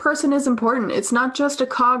 Every person is important. It's not just a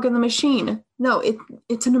cog in the machine. No,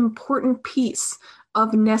 it's an important piece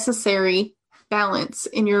of necessary balance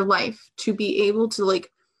in your life to be able to,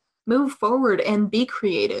 like, move forward and be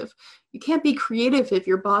creative. You can't be creative if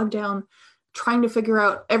you're bogged down trying to figure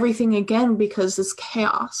out everything again because it's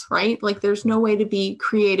chaos, right? Like, there's no way to be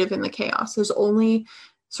creative in the chaos. There's only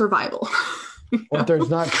survival. Or if there's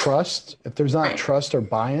not trust, trust or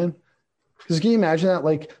buy-in, because can you imagine that,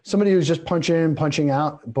 like, somebody who's just punching in, punching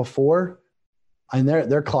out before, and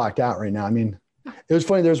they're clocked out right now. I mean, it was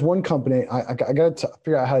funny. There's one company, I got to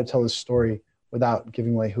figure out how to tell this story without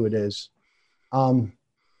giving away who it is.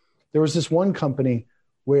 There was this one company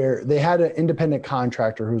where they had an independent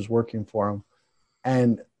contractor who was working for them,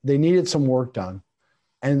 and they needed some work done.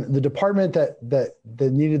 And the department that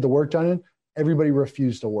needed the work done in, everybody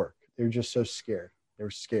refused to work. They were just so scared. They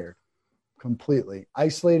were scared, completely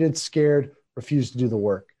isolated, scared, refused to do the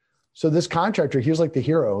work. So this contractor, he was like the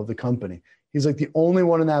hero of the company. He's like the only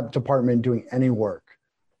one in that department doing any work.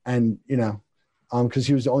 And, because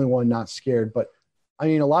he was the only one not scared. But I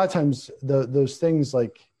mean, a lot of times those things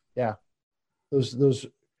like, yeah, those,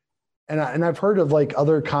 and I've heard of like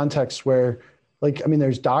other contexts where like, I mean,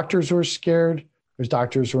 there's doctors who are scared. There's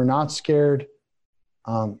doctors who are not scared,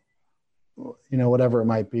 whatever it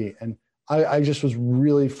might be. And I just was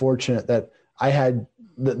really fortunate that I had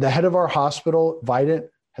the head of our hospital, Vidant,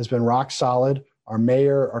 has been rock solid. Our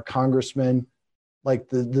mayor, our congressman, like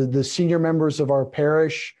the senior members of our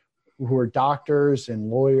parish who are doctors and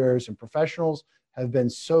lawyers and professionals have been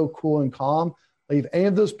so cool and calm. Like if any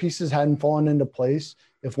of those pieces hadn't fallen into place,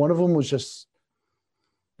 if one of them was just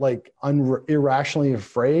like irrationally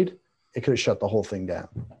afraid, it could have shut the whole thing down.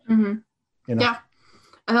 Mm-hmm. Yeah.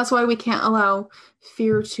 And that's why we can't allow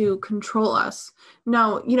fear to control us.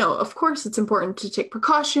 Now, of course it's important to take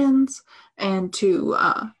precautions and to,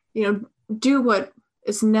 do what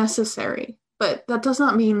is necessary, but that does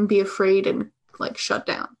not mean be afraid and like shut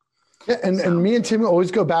down. Yeah, and me and Tim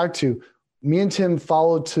always go back to me and Tim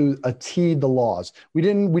followed to a T the laws. We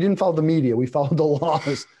didn't follow the media. We followed the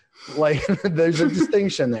laws. Like there's a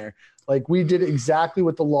distinction there. Like we did exactly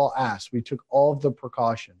what the law asked. We took all of the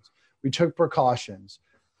precautions.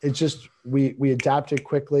 It's just we adapted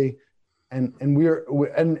quickly, and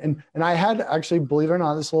I had actually, believe it or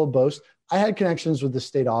not, this little boast. I had connections with the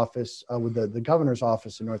state office, with the governor's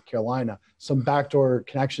office in North Carolina, some backdoor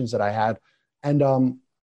connections that I had, and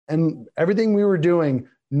everything we were doing,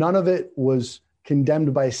 none of it was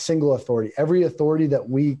condemned by a single authority. Every authority that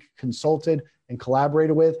we consulted and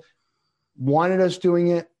collaborated with wanted us doing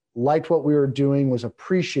it, liked what we were doing, was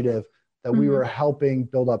appreciative that we were helping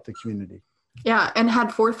build up the community. Yeah, and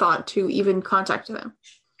had forethought to even contact them.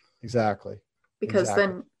 Exactly. Because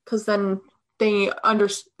then they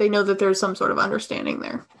know that there's some sort of understanding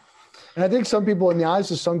there. And I think some people, in the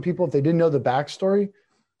eyes of some people, if they didn't know the backstory,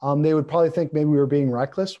 they would probably think maybe we were being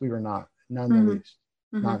reckless. We were not. Not in the least.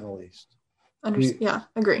 Not in the least.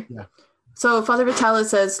 Agree. Yeah. So Father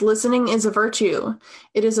Vitalis says, listening is a virtue.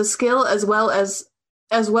 It is a skill as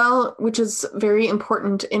well, which is very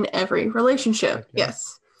important in every relationship. Okay.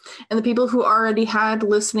 Yes. And the people who already had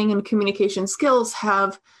listening and communication skills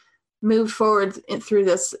have moved forward through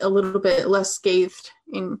this a little bit less scathed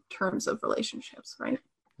in terms of relationships, right?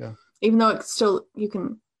 Yeah. Even though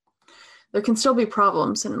there can still be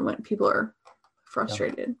problems and when people are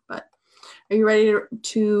frustrated. Yeah. But are you ready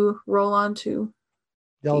to roll on to?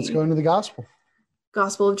 Yeah, let's go into the gospel.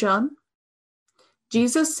 Gospel of John.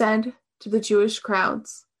 Jesus said to the Jewish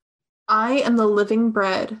crowds, I am the living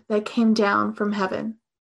bread that came down from heaven.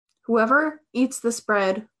 Whoever eats this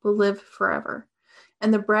bread will live forever.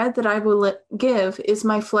 And the bread that I will give is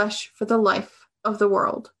my flesh for the life of the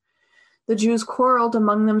world. The Jews quarreled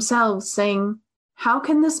among themselves, saying, how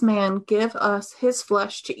can this man give us his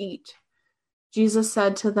flesh to eat? Jesus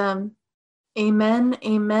said to them, Amen,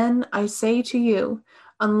 amen, I say to you,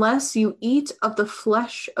 unless you eat of the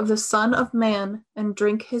flesh of the Son of Man and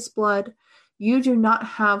drink his blood, you do not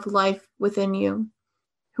have life within you.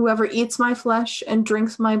 Whoever eats my flesh and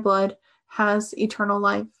drinks my blood has eternal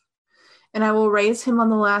life, and I will raise him on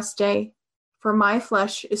the last day. For my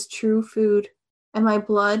flesh is true food, and my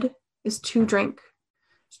blood is true drink.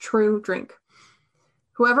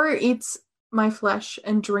 Whoever eats my flesh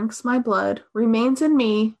and drinks my blood remains in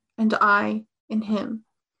me, and I in him.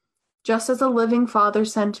 Just as the living Father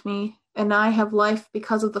sent me, and I have life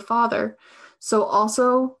because of the Father, so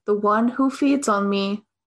also the one who feeds on me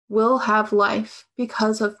will have life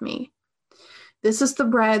because of me. This is the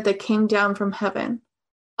bread that came down from heaven.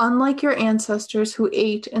 Unlike your ancestors who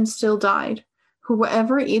ate and still died,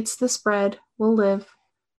 whoever eats this bread will live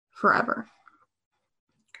forever.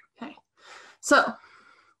 Okay, so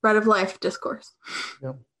bread of life discourse.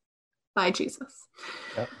 Yep. By Jesus.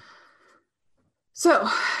 Yep. So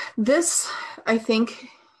this, I think,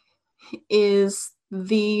 is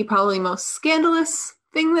the probably most scandalous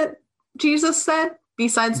thing that Jesus said,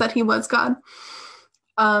 besides that he was God,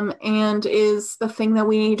 and is the thing that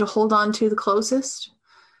we need to hold on to the closest,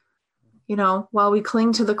 while we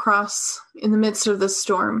cling to the cross in the midst of this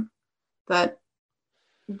storm, that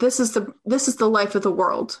this is the life of the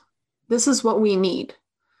world. This is what we need.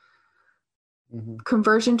 Mm-hmm.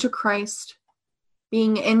 Conversion to Christ,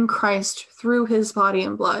 being in Christ through his body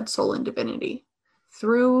and blood, soul and divinity,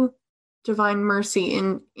 through divine mercy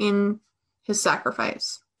in his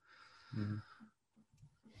sacrifice. Mm-hmm.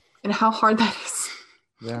 And how hard that is.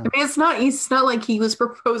 Yeah. I mean, it's not easy. It's not like he was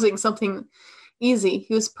proposing something easy.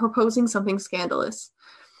 He was proposing something scandalous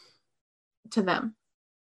to them.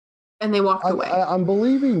 And they walked away. I'm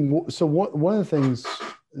believing. So one of the things,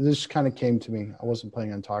 this kind of came to me. I wasn't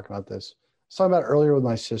planning on talking about this. was talking about earlier with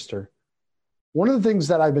my sister. One of the things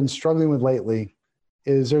that I've been struggling with lately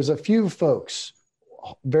is there's a few folks,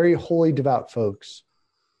 very holy, devout folks.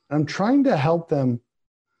 I'm trying to help them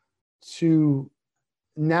to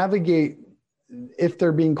navigate if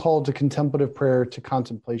they're being called to contemplative prayer, to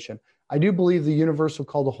contemplation. I do believe the universal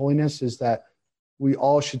call to holiness is that we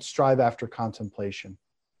all should strive after contemplation.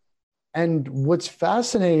 And what's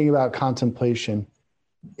fascinating about contemplation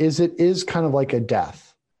is it is kind of like a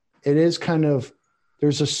death. It is kind of,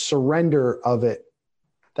 there's a surrender of it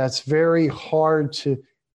that's very hard to,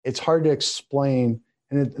 it's hard to explain.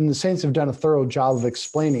 And the saints have done a thorough job of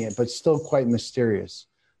explaining it, but still quite mysterious.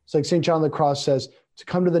 It's like St. John of the Cross says, to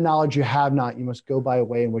come to the knowledge you have not, you must go by a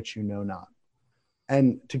way in which you know not.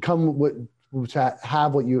 And to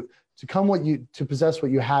possess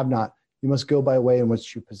what you have not, you must go by a way in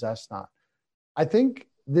which you possess not. I think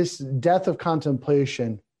this death of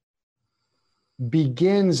contemplation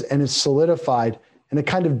begins and is solidified in a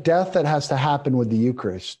kind of death that has to happen with the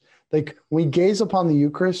Eucharist. Like when we gaze upon the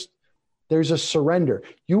Eucharist, there's a surrender.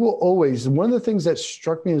 You will always, one of the things that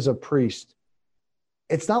struck me as a priest,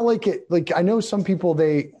 it's not like it, like I know some people,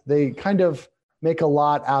 they kind of make a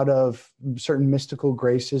lot out of certain mystical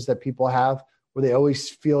graces that people have where they always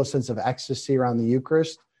feel a sense of ecstasy around the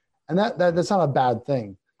Eucharist. And that's not a bad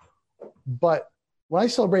thing. But when I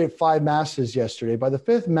celebrated 5 Masses yesterday, by the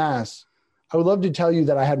 5th Mass, I would love to tell you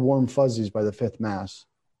that I had warm fuzzies by the 5th Mass,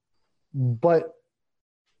 but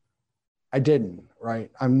I didn't,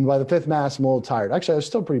 right? By the 5th Mass, I'm a little tired. Actually, I was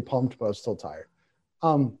still pretty pumped, but I was still tired.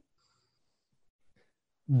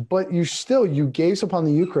 But you gaze upon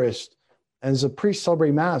the Eucharist and as a priest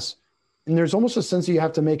celebrate Mass, and there's almost a sense that you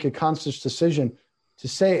have to make a conscious decision to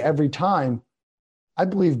say every time, I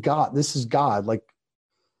believe God, this is God, like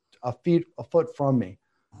a foot from me.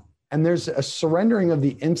 And there's a surrendering of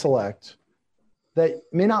the intellect that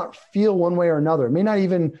may not feel one way or another. It may not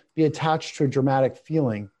even be attached to a dramatic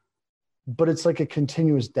feeling, but it's like a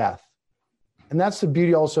continuous death. And that's the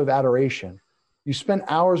beauty also of adoration. You spend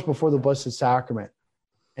hours before the Blessed Sacrament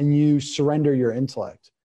and you surrender your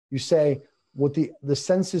intellect. You say, what the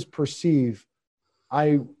senses perceive,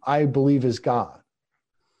 I believe is God.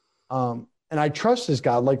 And I trust as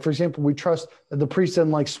God. Like, for example, we trust that the priest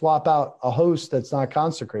doesn't like swap out a host that's not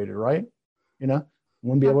consecrated, right? You know,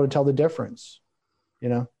 wouldn't be able to tell the difference, you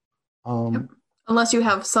know? Yep. Unless you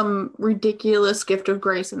have some ridiculous gift of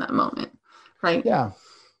grace in that moment, right? Yeah.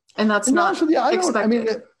 And that's not expected. I mean,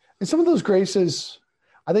 and some of those graces,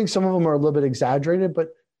 I think some of them are a little bit exaggerated, but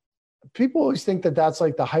people always think that that's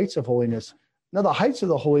like the heights of holiness. No, the heights of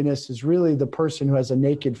the holiness is really the person who has a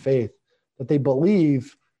naked faith, that they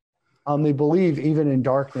believe even in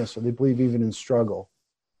darkness, or they believe even in struggle.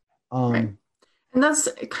 Right. And that's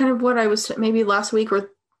kind of what I was maybe last week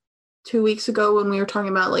or 2 weeks ago when we were talking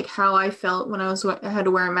about like how I felt when I had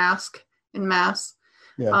to wear a mask in Mass,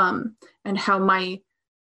 and how my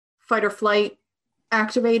fight or flight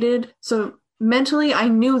activated. So mentally, I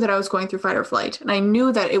knew that I was going through fight or flight, and I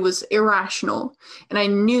knew that it was irrational, and I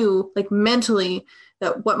knew like mentally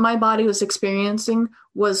that what my body was experiencing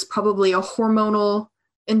was probably a hormonal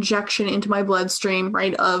injection into my bloodstream,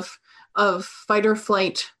 right, of fight or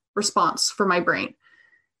flight response for my brain.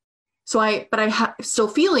 So I still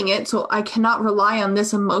feeling it, so I cannot rely on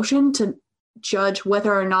this emotion to judge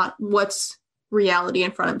whether or not what's reality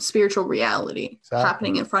in front of spiritual reality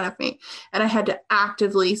happening in front of me. And I had to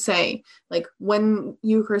actively say, like, when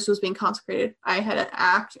Eucharist was being consecrated, I had to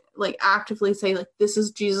actively say, like, this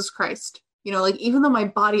is Jesus Christ. You know, like, even though my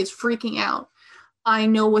body is freaking out, I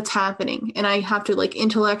know what's happening, and I have to like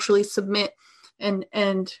intellectually submit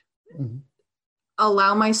and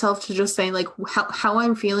allow myself to just say like how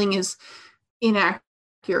I'm feeling is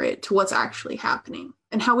inaccurate to what's actually happening,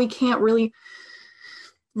 and how we can't really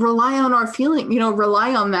rely on our feeling,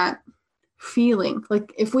 rely on that feeling.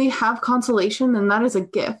 Like if we have consolation, then that is a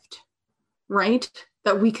gift, right?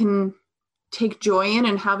 That we can take joy in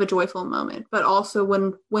and have a joyful moment. But also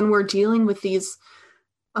when we're dealing with these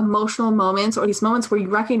emotional moments, or these moments where you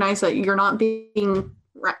recognize that you're not being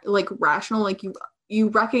rational, like you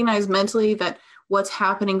recognize mentally that what's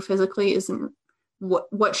happening physically isn't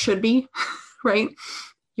what should be, right?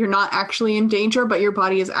 You're not actually in danger, but your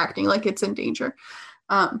body is acting like it's in danger.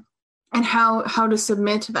 And how to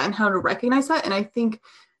submit to that and how to recognize that. And I think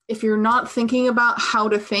if you're not thinking about how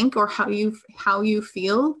to think or how you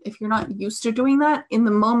feel, if you're not used to doing that in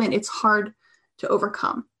the moment, it's hard to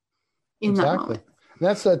overcome in that moment.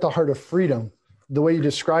 That's at the heart of freedom. The way you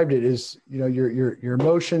described it is, your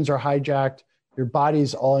emotions are hijacked, your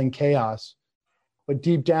body's all in chaos, but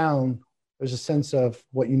deep down, there's a sense of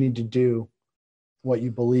what you need to do, what you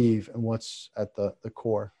believe, and what's at the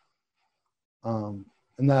core.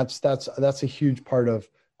 And that's a huge part of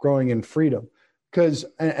growing in freedom. Because,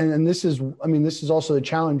 and this is, I mean, this is also the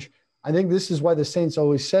challenge. I think this is why the saints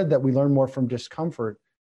always said that we learn more from discomfort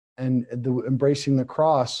and embracing the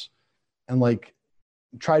cross and like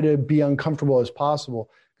try to be uncomfortable as possible.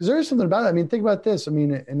 Because there is something about it. I mean, think about this. I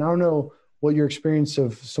mean, and I don't know what your experience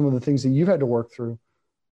of some of the things that you've had to work through,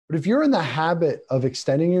 but if you're in the habit of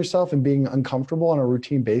extending yourself and being uncomfortable on a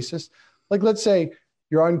routine basis, like let's say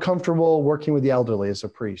you're uncomfortable working with the elderly as a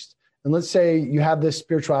priest. And let's say you have this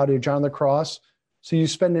spirituality of John the Cross. So you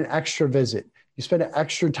spend an extra visit, you spend an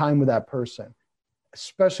extra time with that person,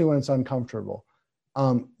 especially when it's uncomfortable.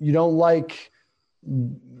 You don't like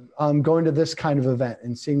going to this kind of event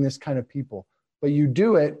and seeing this kind of people, but you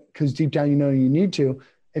do it because deep down you know you need to.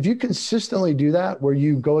 If you consistently do that, where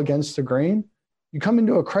you go against the grain, you come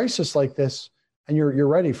into a crisis like this and you're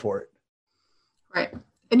ready for it. Right.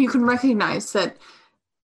 And you can recognize that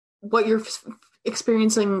what you're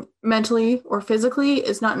experiencing mentally or physically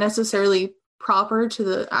is not necessarily proper to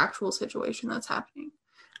the actual situation that's happening.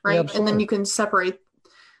 Right. Yeah, and then you can separate,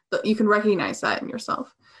 you can recognize that in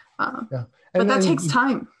yourself. Yeah. But that takes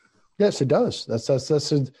time. Yes, it does. That's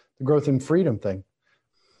the growth and freedom thing.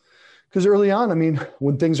 Because early on, I mean,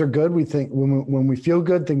 when things are good, we think when we feel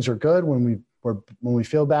good, things are good. When we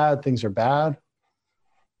feel bad, things are bad.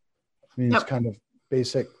 I mean, It's kind of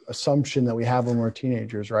basic assumption that we have when we're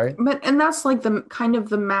teenagers, right? And that's like the kind of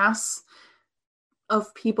the mass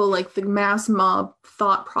of people, like the mass mob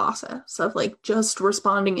thought process of like just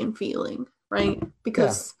responding and feeling, right?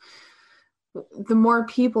 Because the more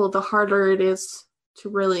people, the harder it is to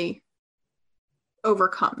really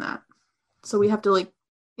overcome that. So we have to like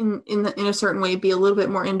in a certain way be a little bit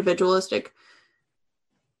more individualistic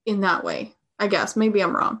in that way. I guess maybe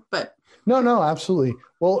I'm wrong, but no, absolutely.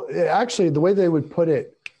 Well, actually, the way they would put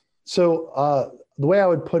it, so the way I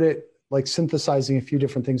would put it, like synthesizing a few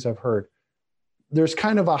different things I've heard, there's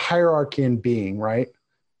kind of a hierarchy in being, right?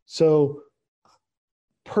 So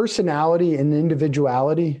personality and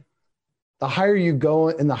individuality, the higher you go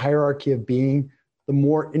in the hierarchy of being, the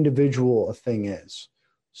more individual a thing is.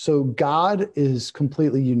 So God is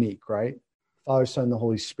completely unique, right? Father, Son, and the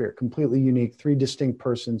Holy Spirit, completely unique, three distinct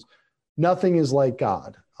persons. Nothing is like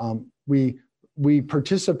God. We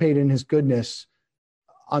participate in his goodness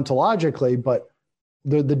ontologically, but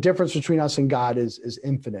the difference between us and God is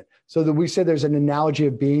infinite. So that we say there's an analogy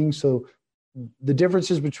of being. So the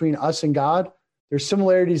differences between us and God, there's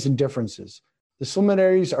similarities and differences. The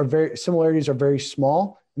similarities are very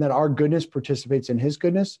small, and that our goodness participates in his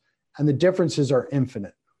goodness, and the differences are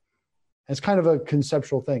infinite. It's kind of a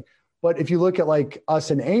conceptual thing. But if you look at like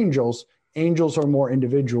us and angels are more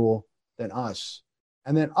individual than us.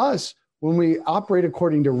 And then us, when we operate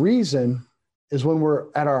according to reason, is when we're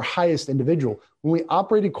at our highest individual. When we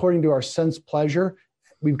operate according to our sense pleasure,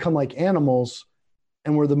 we become like animals,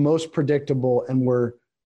 and we're the most predictable, and we're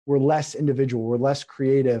less individual, we're less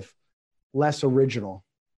creative, less original.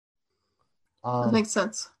 That makes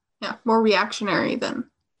sense. Yeah, more reactionary than.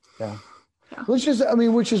 Yeah. Which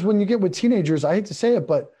is when you get with teenagers, I hate to say it,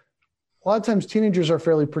 but a lot of times teenagers are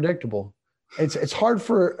fairly predictable. It's hard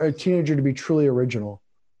for a teenager to be truly original.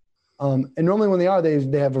 And normally when they are,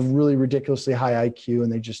 they have a really ridiculously high IQ,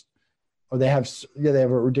 and they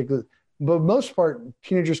have a ridiculous, but most part,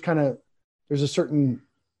 teenagers there's a certain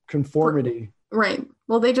conformity. Right.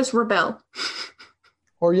 Well, they just rebel.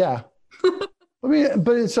 Or yeah. I mean,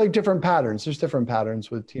 but it's like different patterns. There's different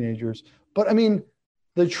patterns with teenagers. But I mean,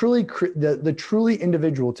 the truly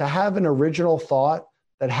individual, to have an original thought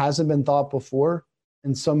that hasn't been thought before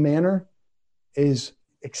in some manner is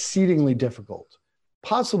exceedingly difficult,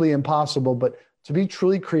 possibly impossible. But to be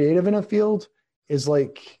truly creative in a field is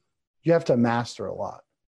like, you have to master a lot,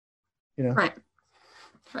 you know? Right.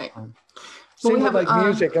 Same with like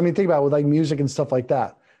music. I mean, think about it with like music and stuff like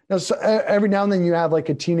that. Now, so every now and then you have like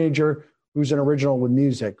a teenager who's an original with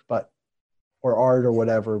music, or art or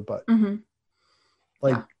whatever, but it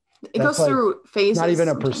goes through phases. Not even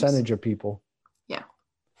sometimes. A percentage of people. Yeah.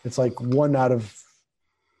 It's like 1 out of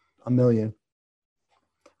a million.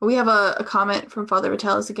 We have a comment from Father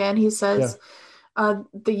Vitalis again. He says, the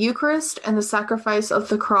Eucharist and the sacrifice of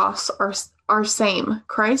the cross are same.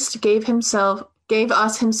 Christ gave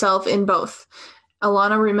us himself in both.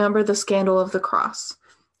 Alana, remember the scandal of the cross.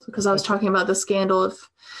 Because I was talking about the scandal of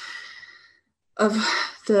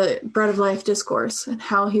the Bread of Life discourse and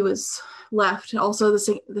how he was left. Also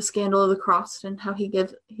the scandal of the cross and how he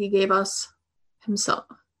gave us himself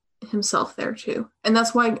there too. And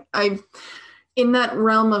that's why in that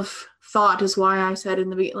realm of thought is why I said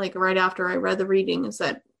right after I read the reading is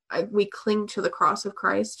that we cling to the cross of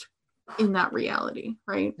Christ in that reality,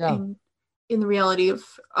 right? Yeah. in the reality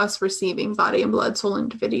of us receiving body and blood, soul,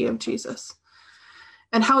 and divinity of Jesus.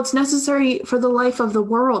 And how it's necessary for the life of the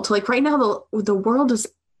world. Like right now, the world is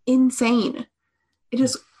insane. It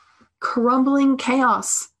is crumbling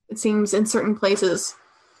chaos, it seems, in certain places.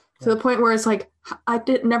 To the point where it's like, I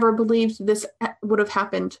never believed this would have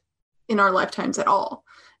happened in our lifetimes at all.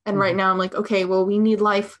 And right now I'm like, okay, well, we need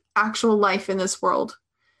life, actual life in this world.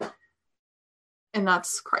 And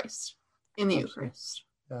that's Christ in the Eucharist.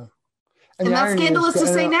 Yeah. And that's scandalous to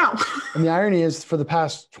say now. And the irony is, for the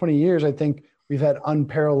past 20 years, I think we've had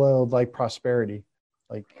unparalleled like prosperity.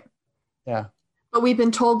 Like, yeah. But we've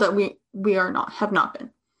been told that we have not been,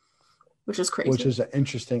 which is crazy. Which is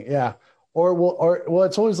interesting. Yeah. Or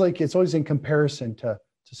it's always in comparison to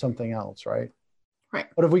something else, right? Right.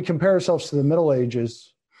 But if we compare ourselves to the Middle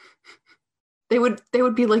Ages, they would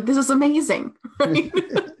be like, this is amazing, right?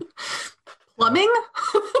 Plumbing?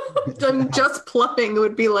 Just plumbing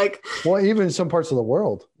would be like. Well, even in some parts of the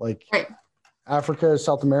world, like Africa,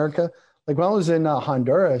 South America. Like when I was in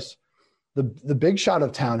Honduras, the big shot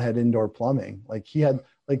of town had indoor plumbing. Like he had,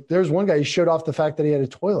 like, there's one guy, he showed off the fact that he had a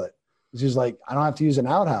toilet. He's like, I don't have to use an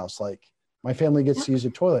outhouse. Like my family gets to use a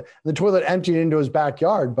toilet. And the toilet emptied into his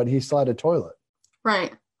backyard, but he still had a toilet.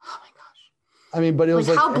 Right. Oh my gosh. I mean, but it was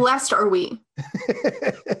like how blessed are we?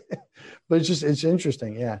 But it's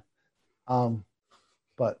interesting. Yeah.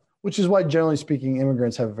 But which is why, generally speaking,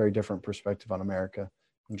 immigrants have a very different perspective on America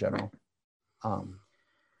in general. Right.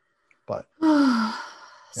 But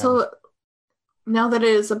so now that it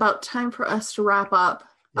is about time for us to wrap up,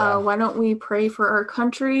 why don't we pray for our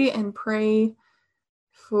country and pray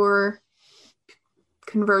for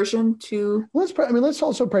conversion to. Let's pray. I mean, let's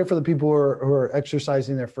also pray for the people who are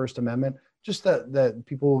exercising their First Amendment, just that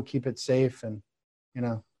people will keep it safe. And,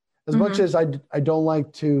 as much as I don't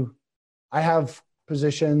like to, I have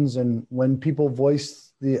positions, and when people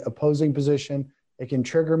voice the opposing position, it can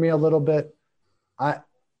trigger me a little bit.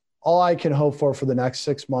 All I can hope for the next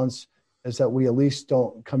 6 months is that we at least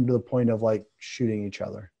don't come to the point of like shooting each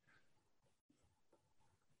other.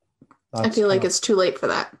 I feel like it's too late for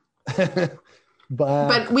that.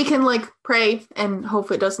 But we can like pray and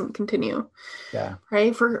hope it doesn't continue. Yeah.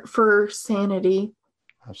 Pray for sanity.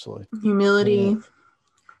 Absolutely. Humility.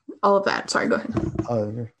 All of that. Sorry, go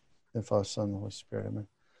ahead. The Father, Son, and the Holy Spirit. Amen.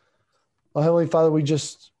 Well, Heavenly Father, we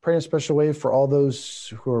just pray in a special way for all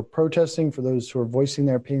those who are protesting, for those who are voicing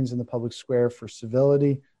their opinions in the public square, for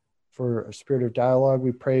civility, for a spirit of dialogue.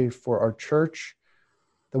 We pray for our church,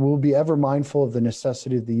 that we will be ever mindful of the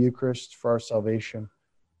necessity of the Eucharist for our salvation,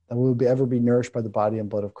 that we will be ever be nourished by the body and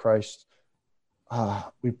blood of Christ.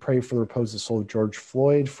 We pray for the repose of the soul of George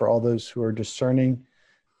Floyd, for all those who are discerning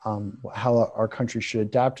how our country should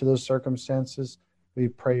adapt to those circumstances. We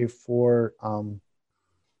pray for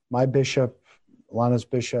my bishop, Lana's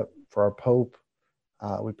bishop, for our Pope.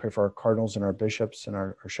 We pray for our cardinals and our bishops and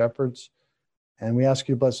our shepherds. And we ask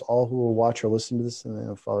you to bless all who will watch or listen to this in the name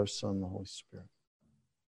of the Father, Son, and the Holy Spirit.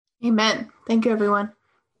 Amen. Thank you, everyone.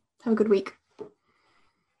 Have a good week.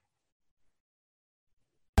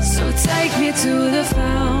 So take me to the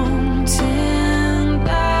fountain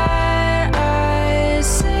that I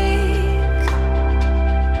seek.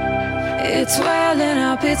 It's welling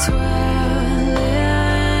up, it's welling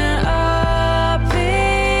up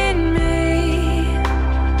in me.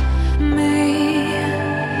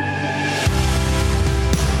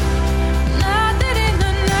 Nothing in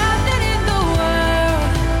the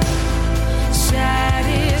world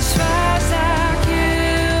satisfies like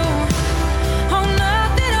you. Oh,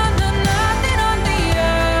 nothing on the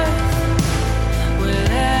earth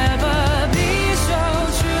will ever be so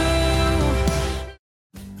true.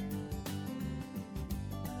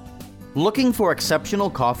 Looking for exceptional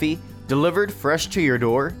coffee delivered fresh to your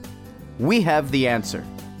door? We have the answer.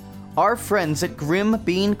 Our friends at Grim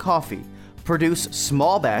Bean Coffee produce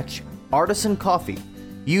small batch artisan coffee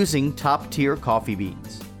using top-tier coffee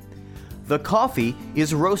beans. The coffee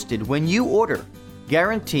is roasted when you order,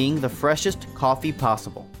 guaranteeing the freshest coffee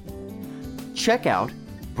possible. Check out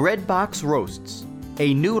Breadbox Roasts,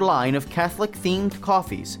 a new line of Catholic-themed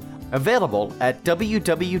coffees available at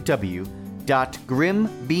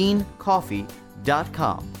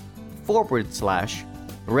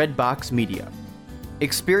www.grimbeancoffee.com/Breadbox Media.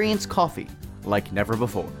 Experience coffee like never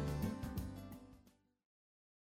before.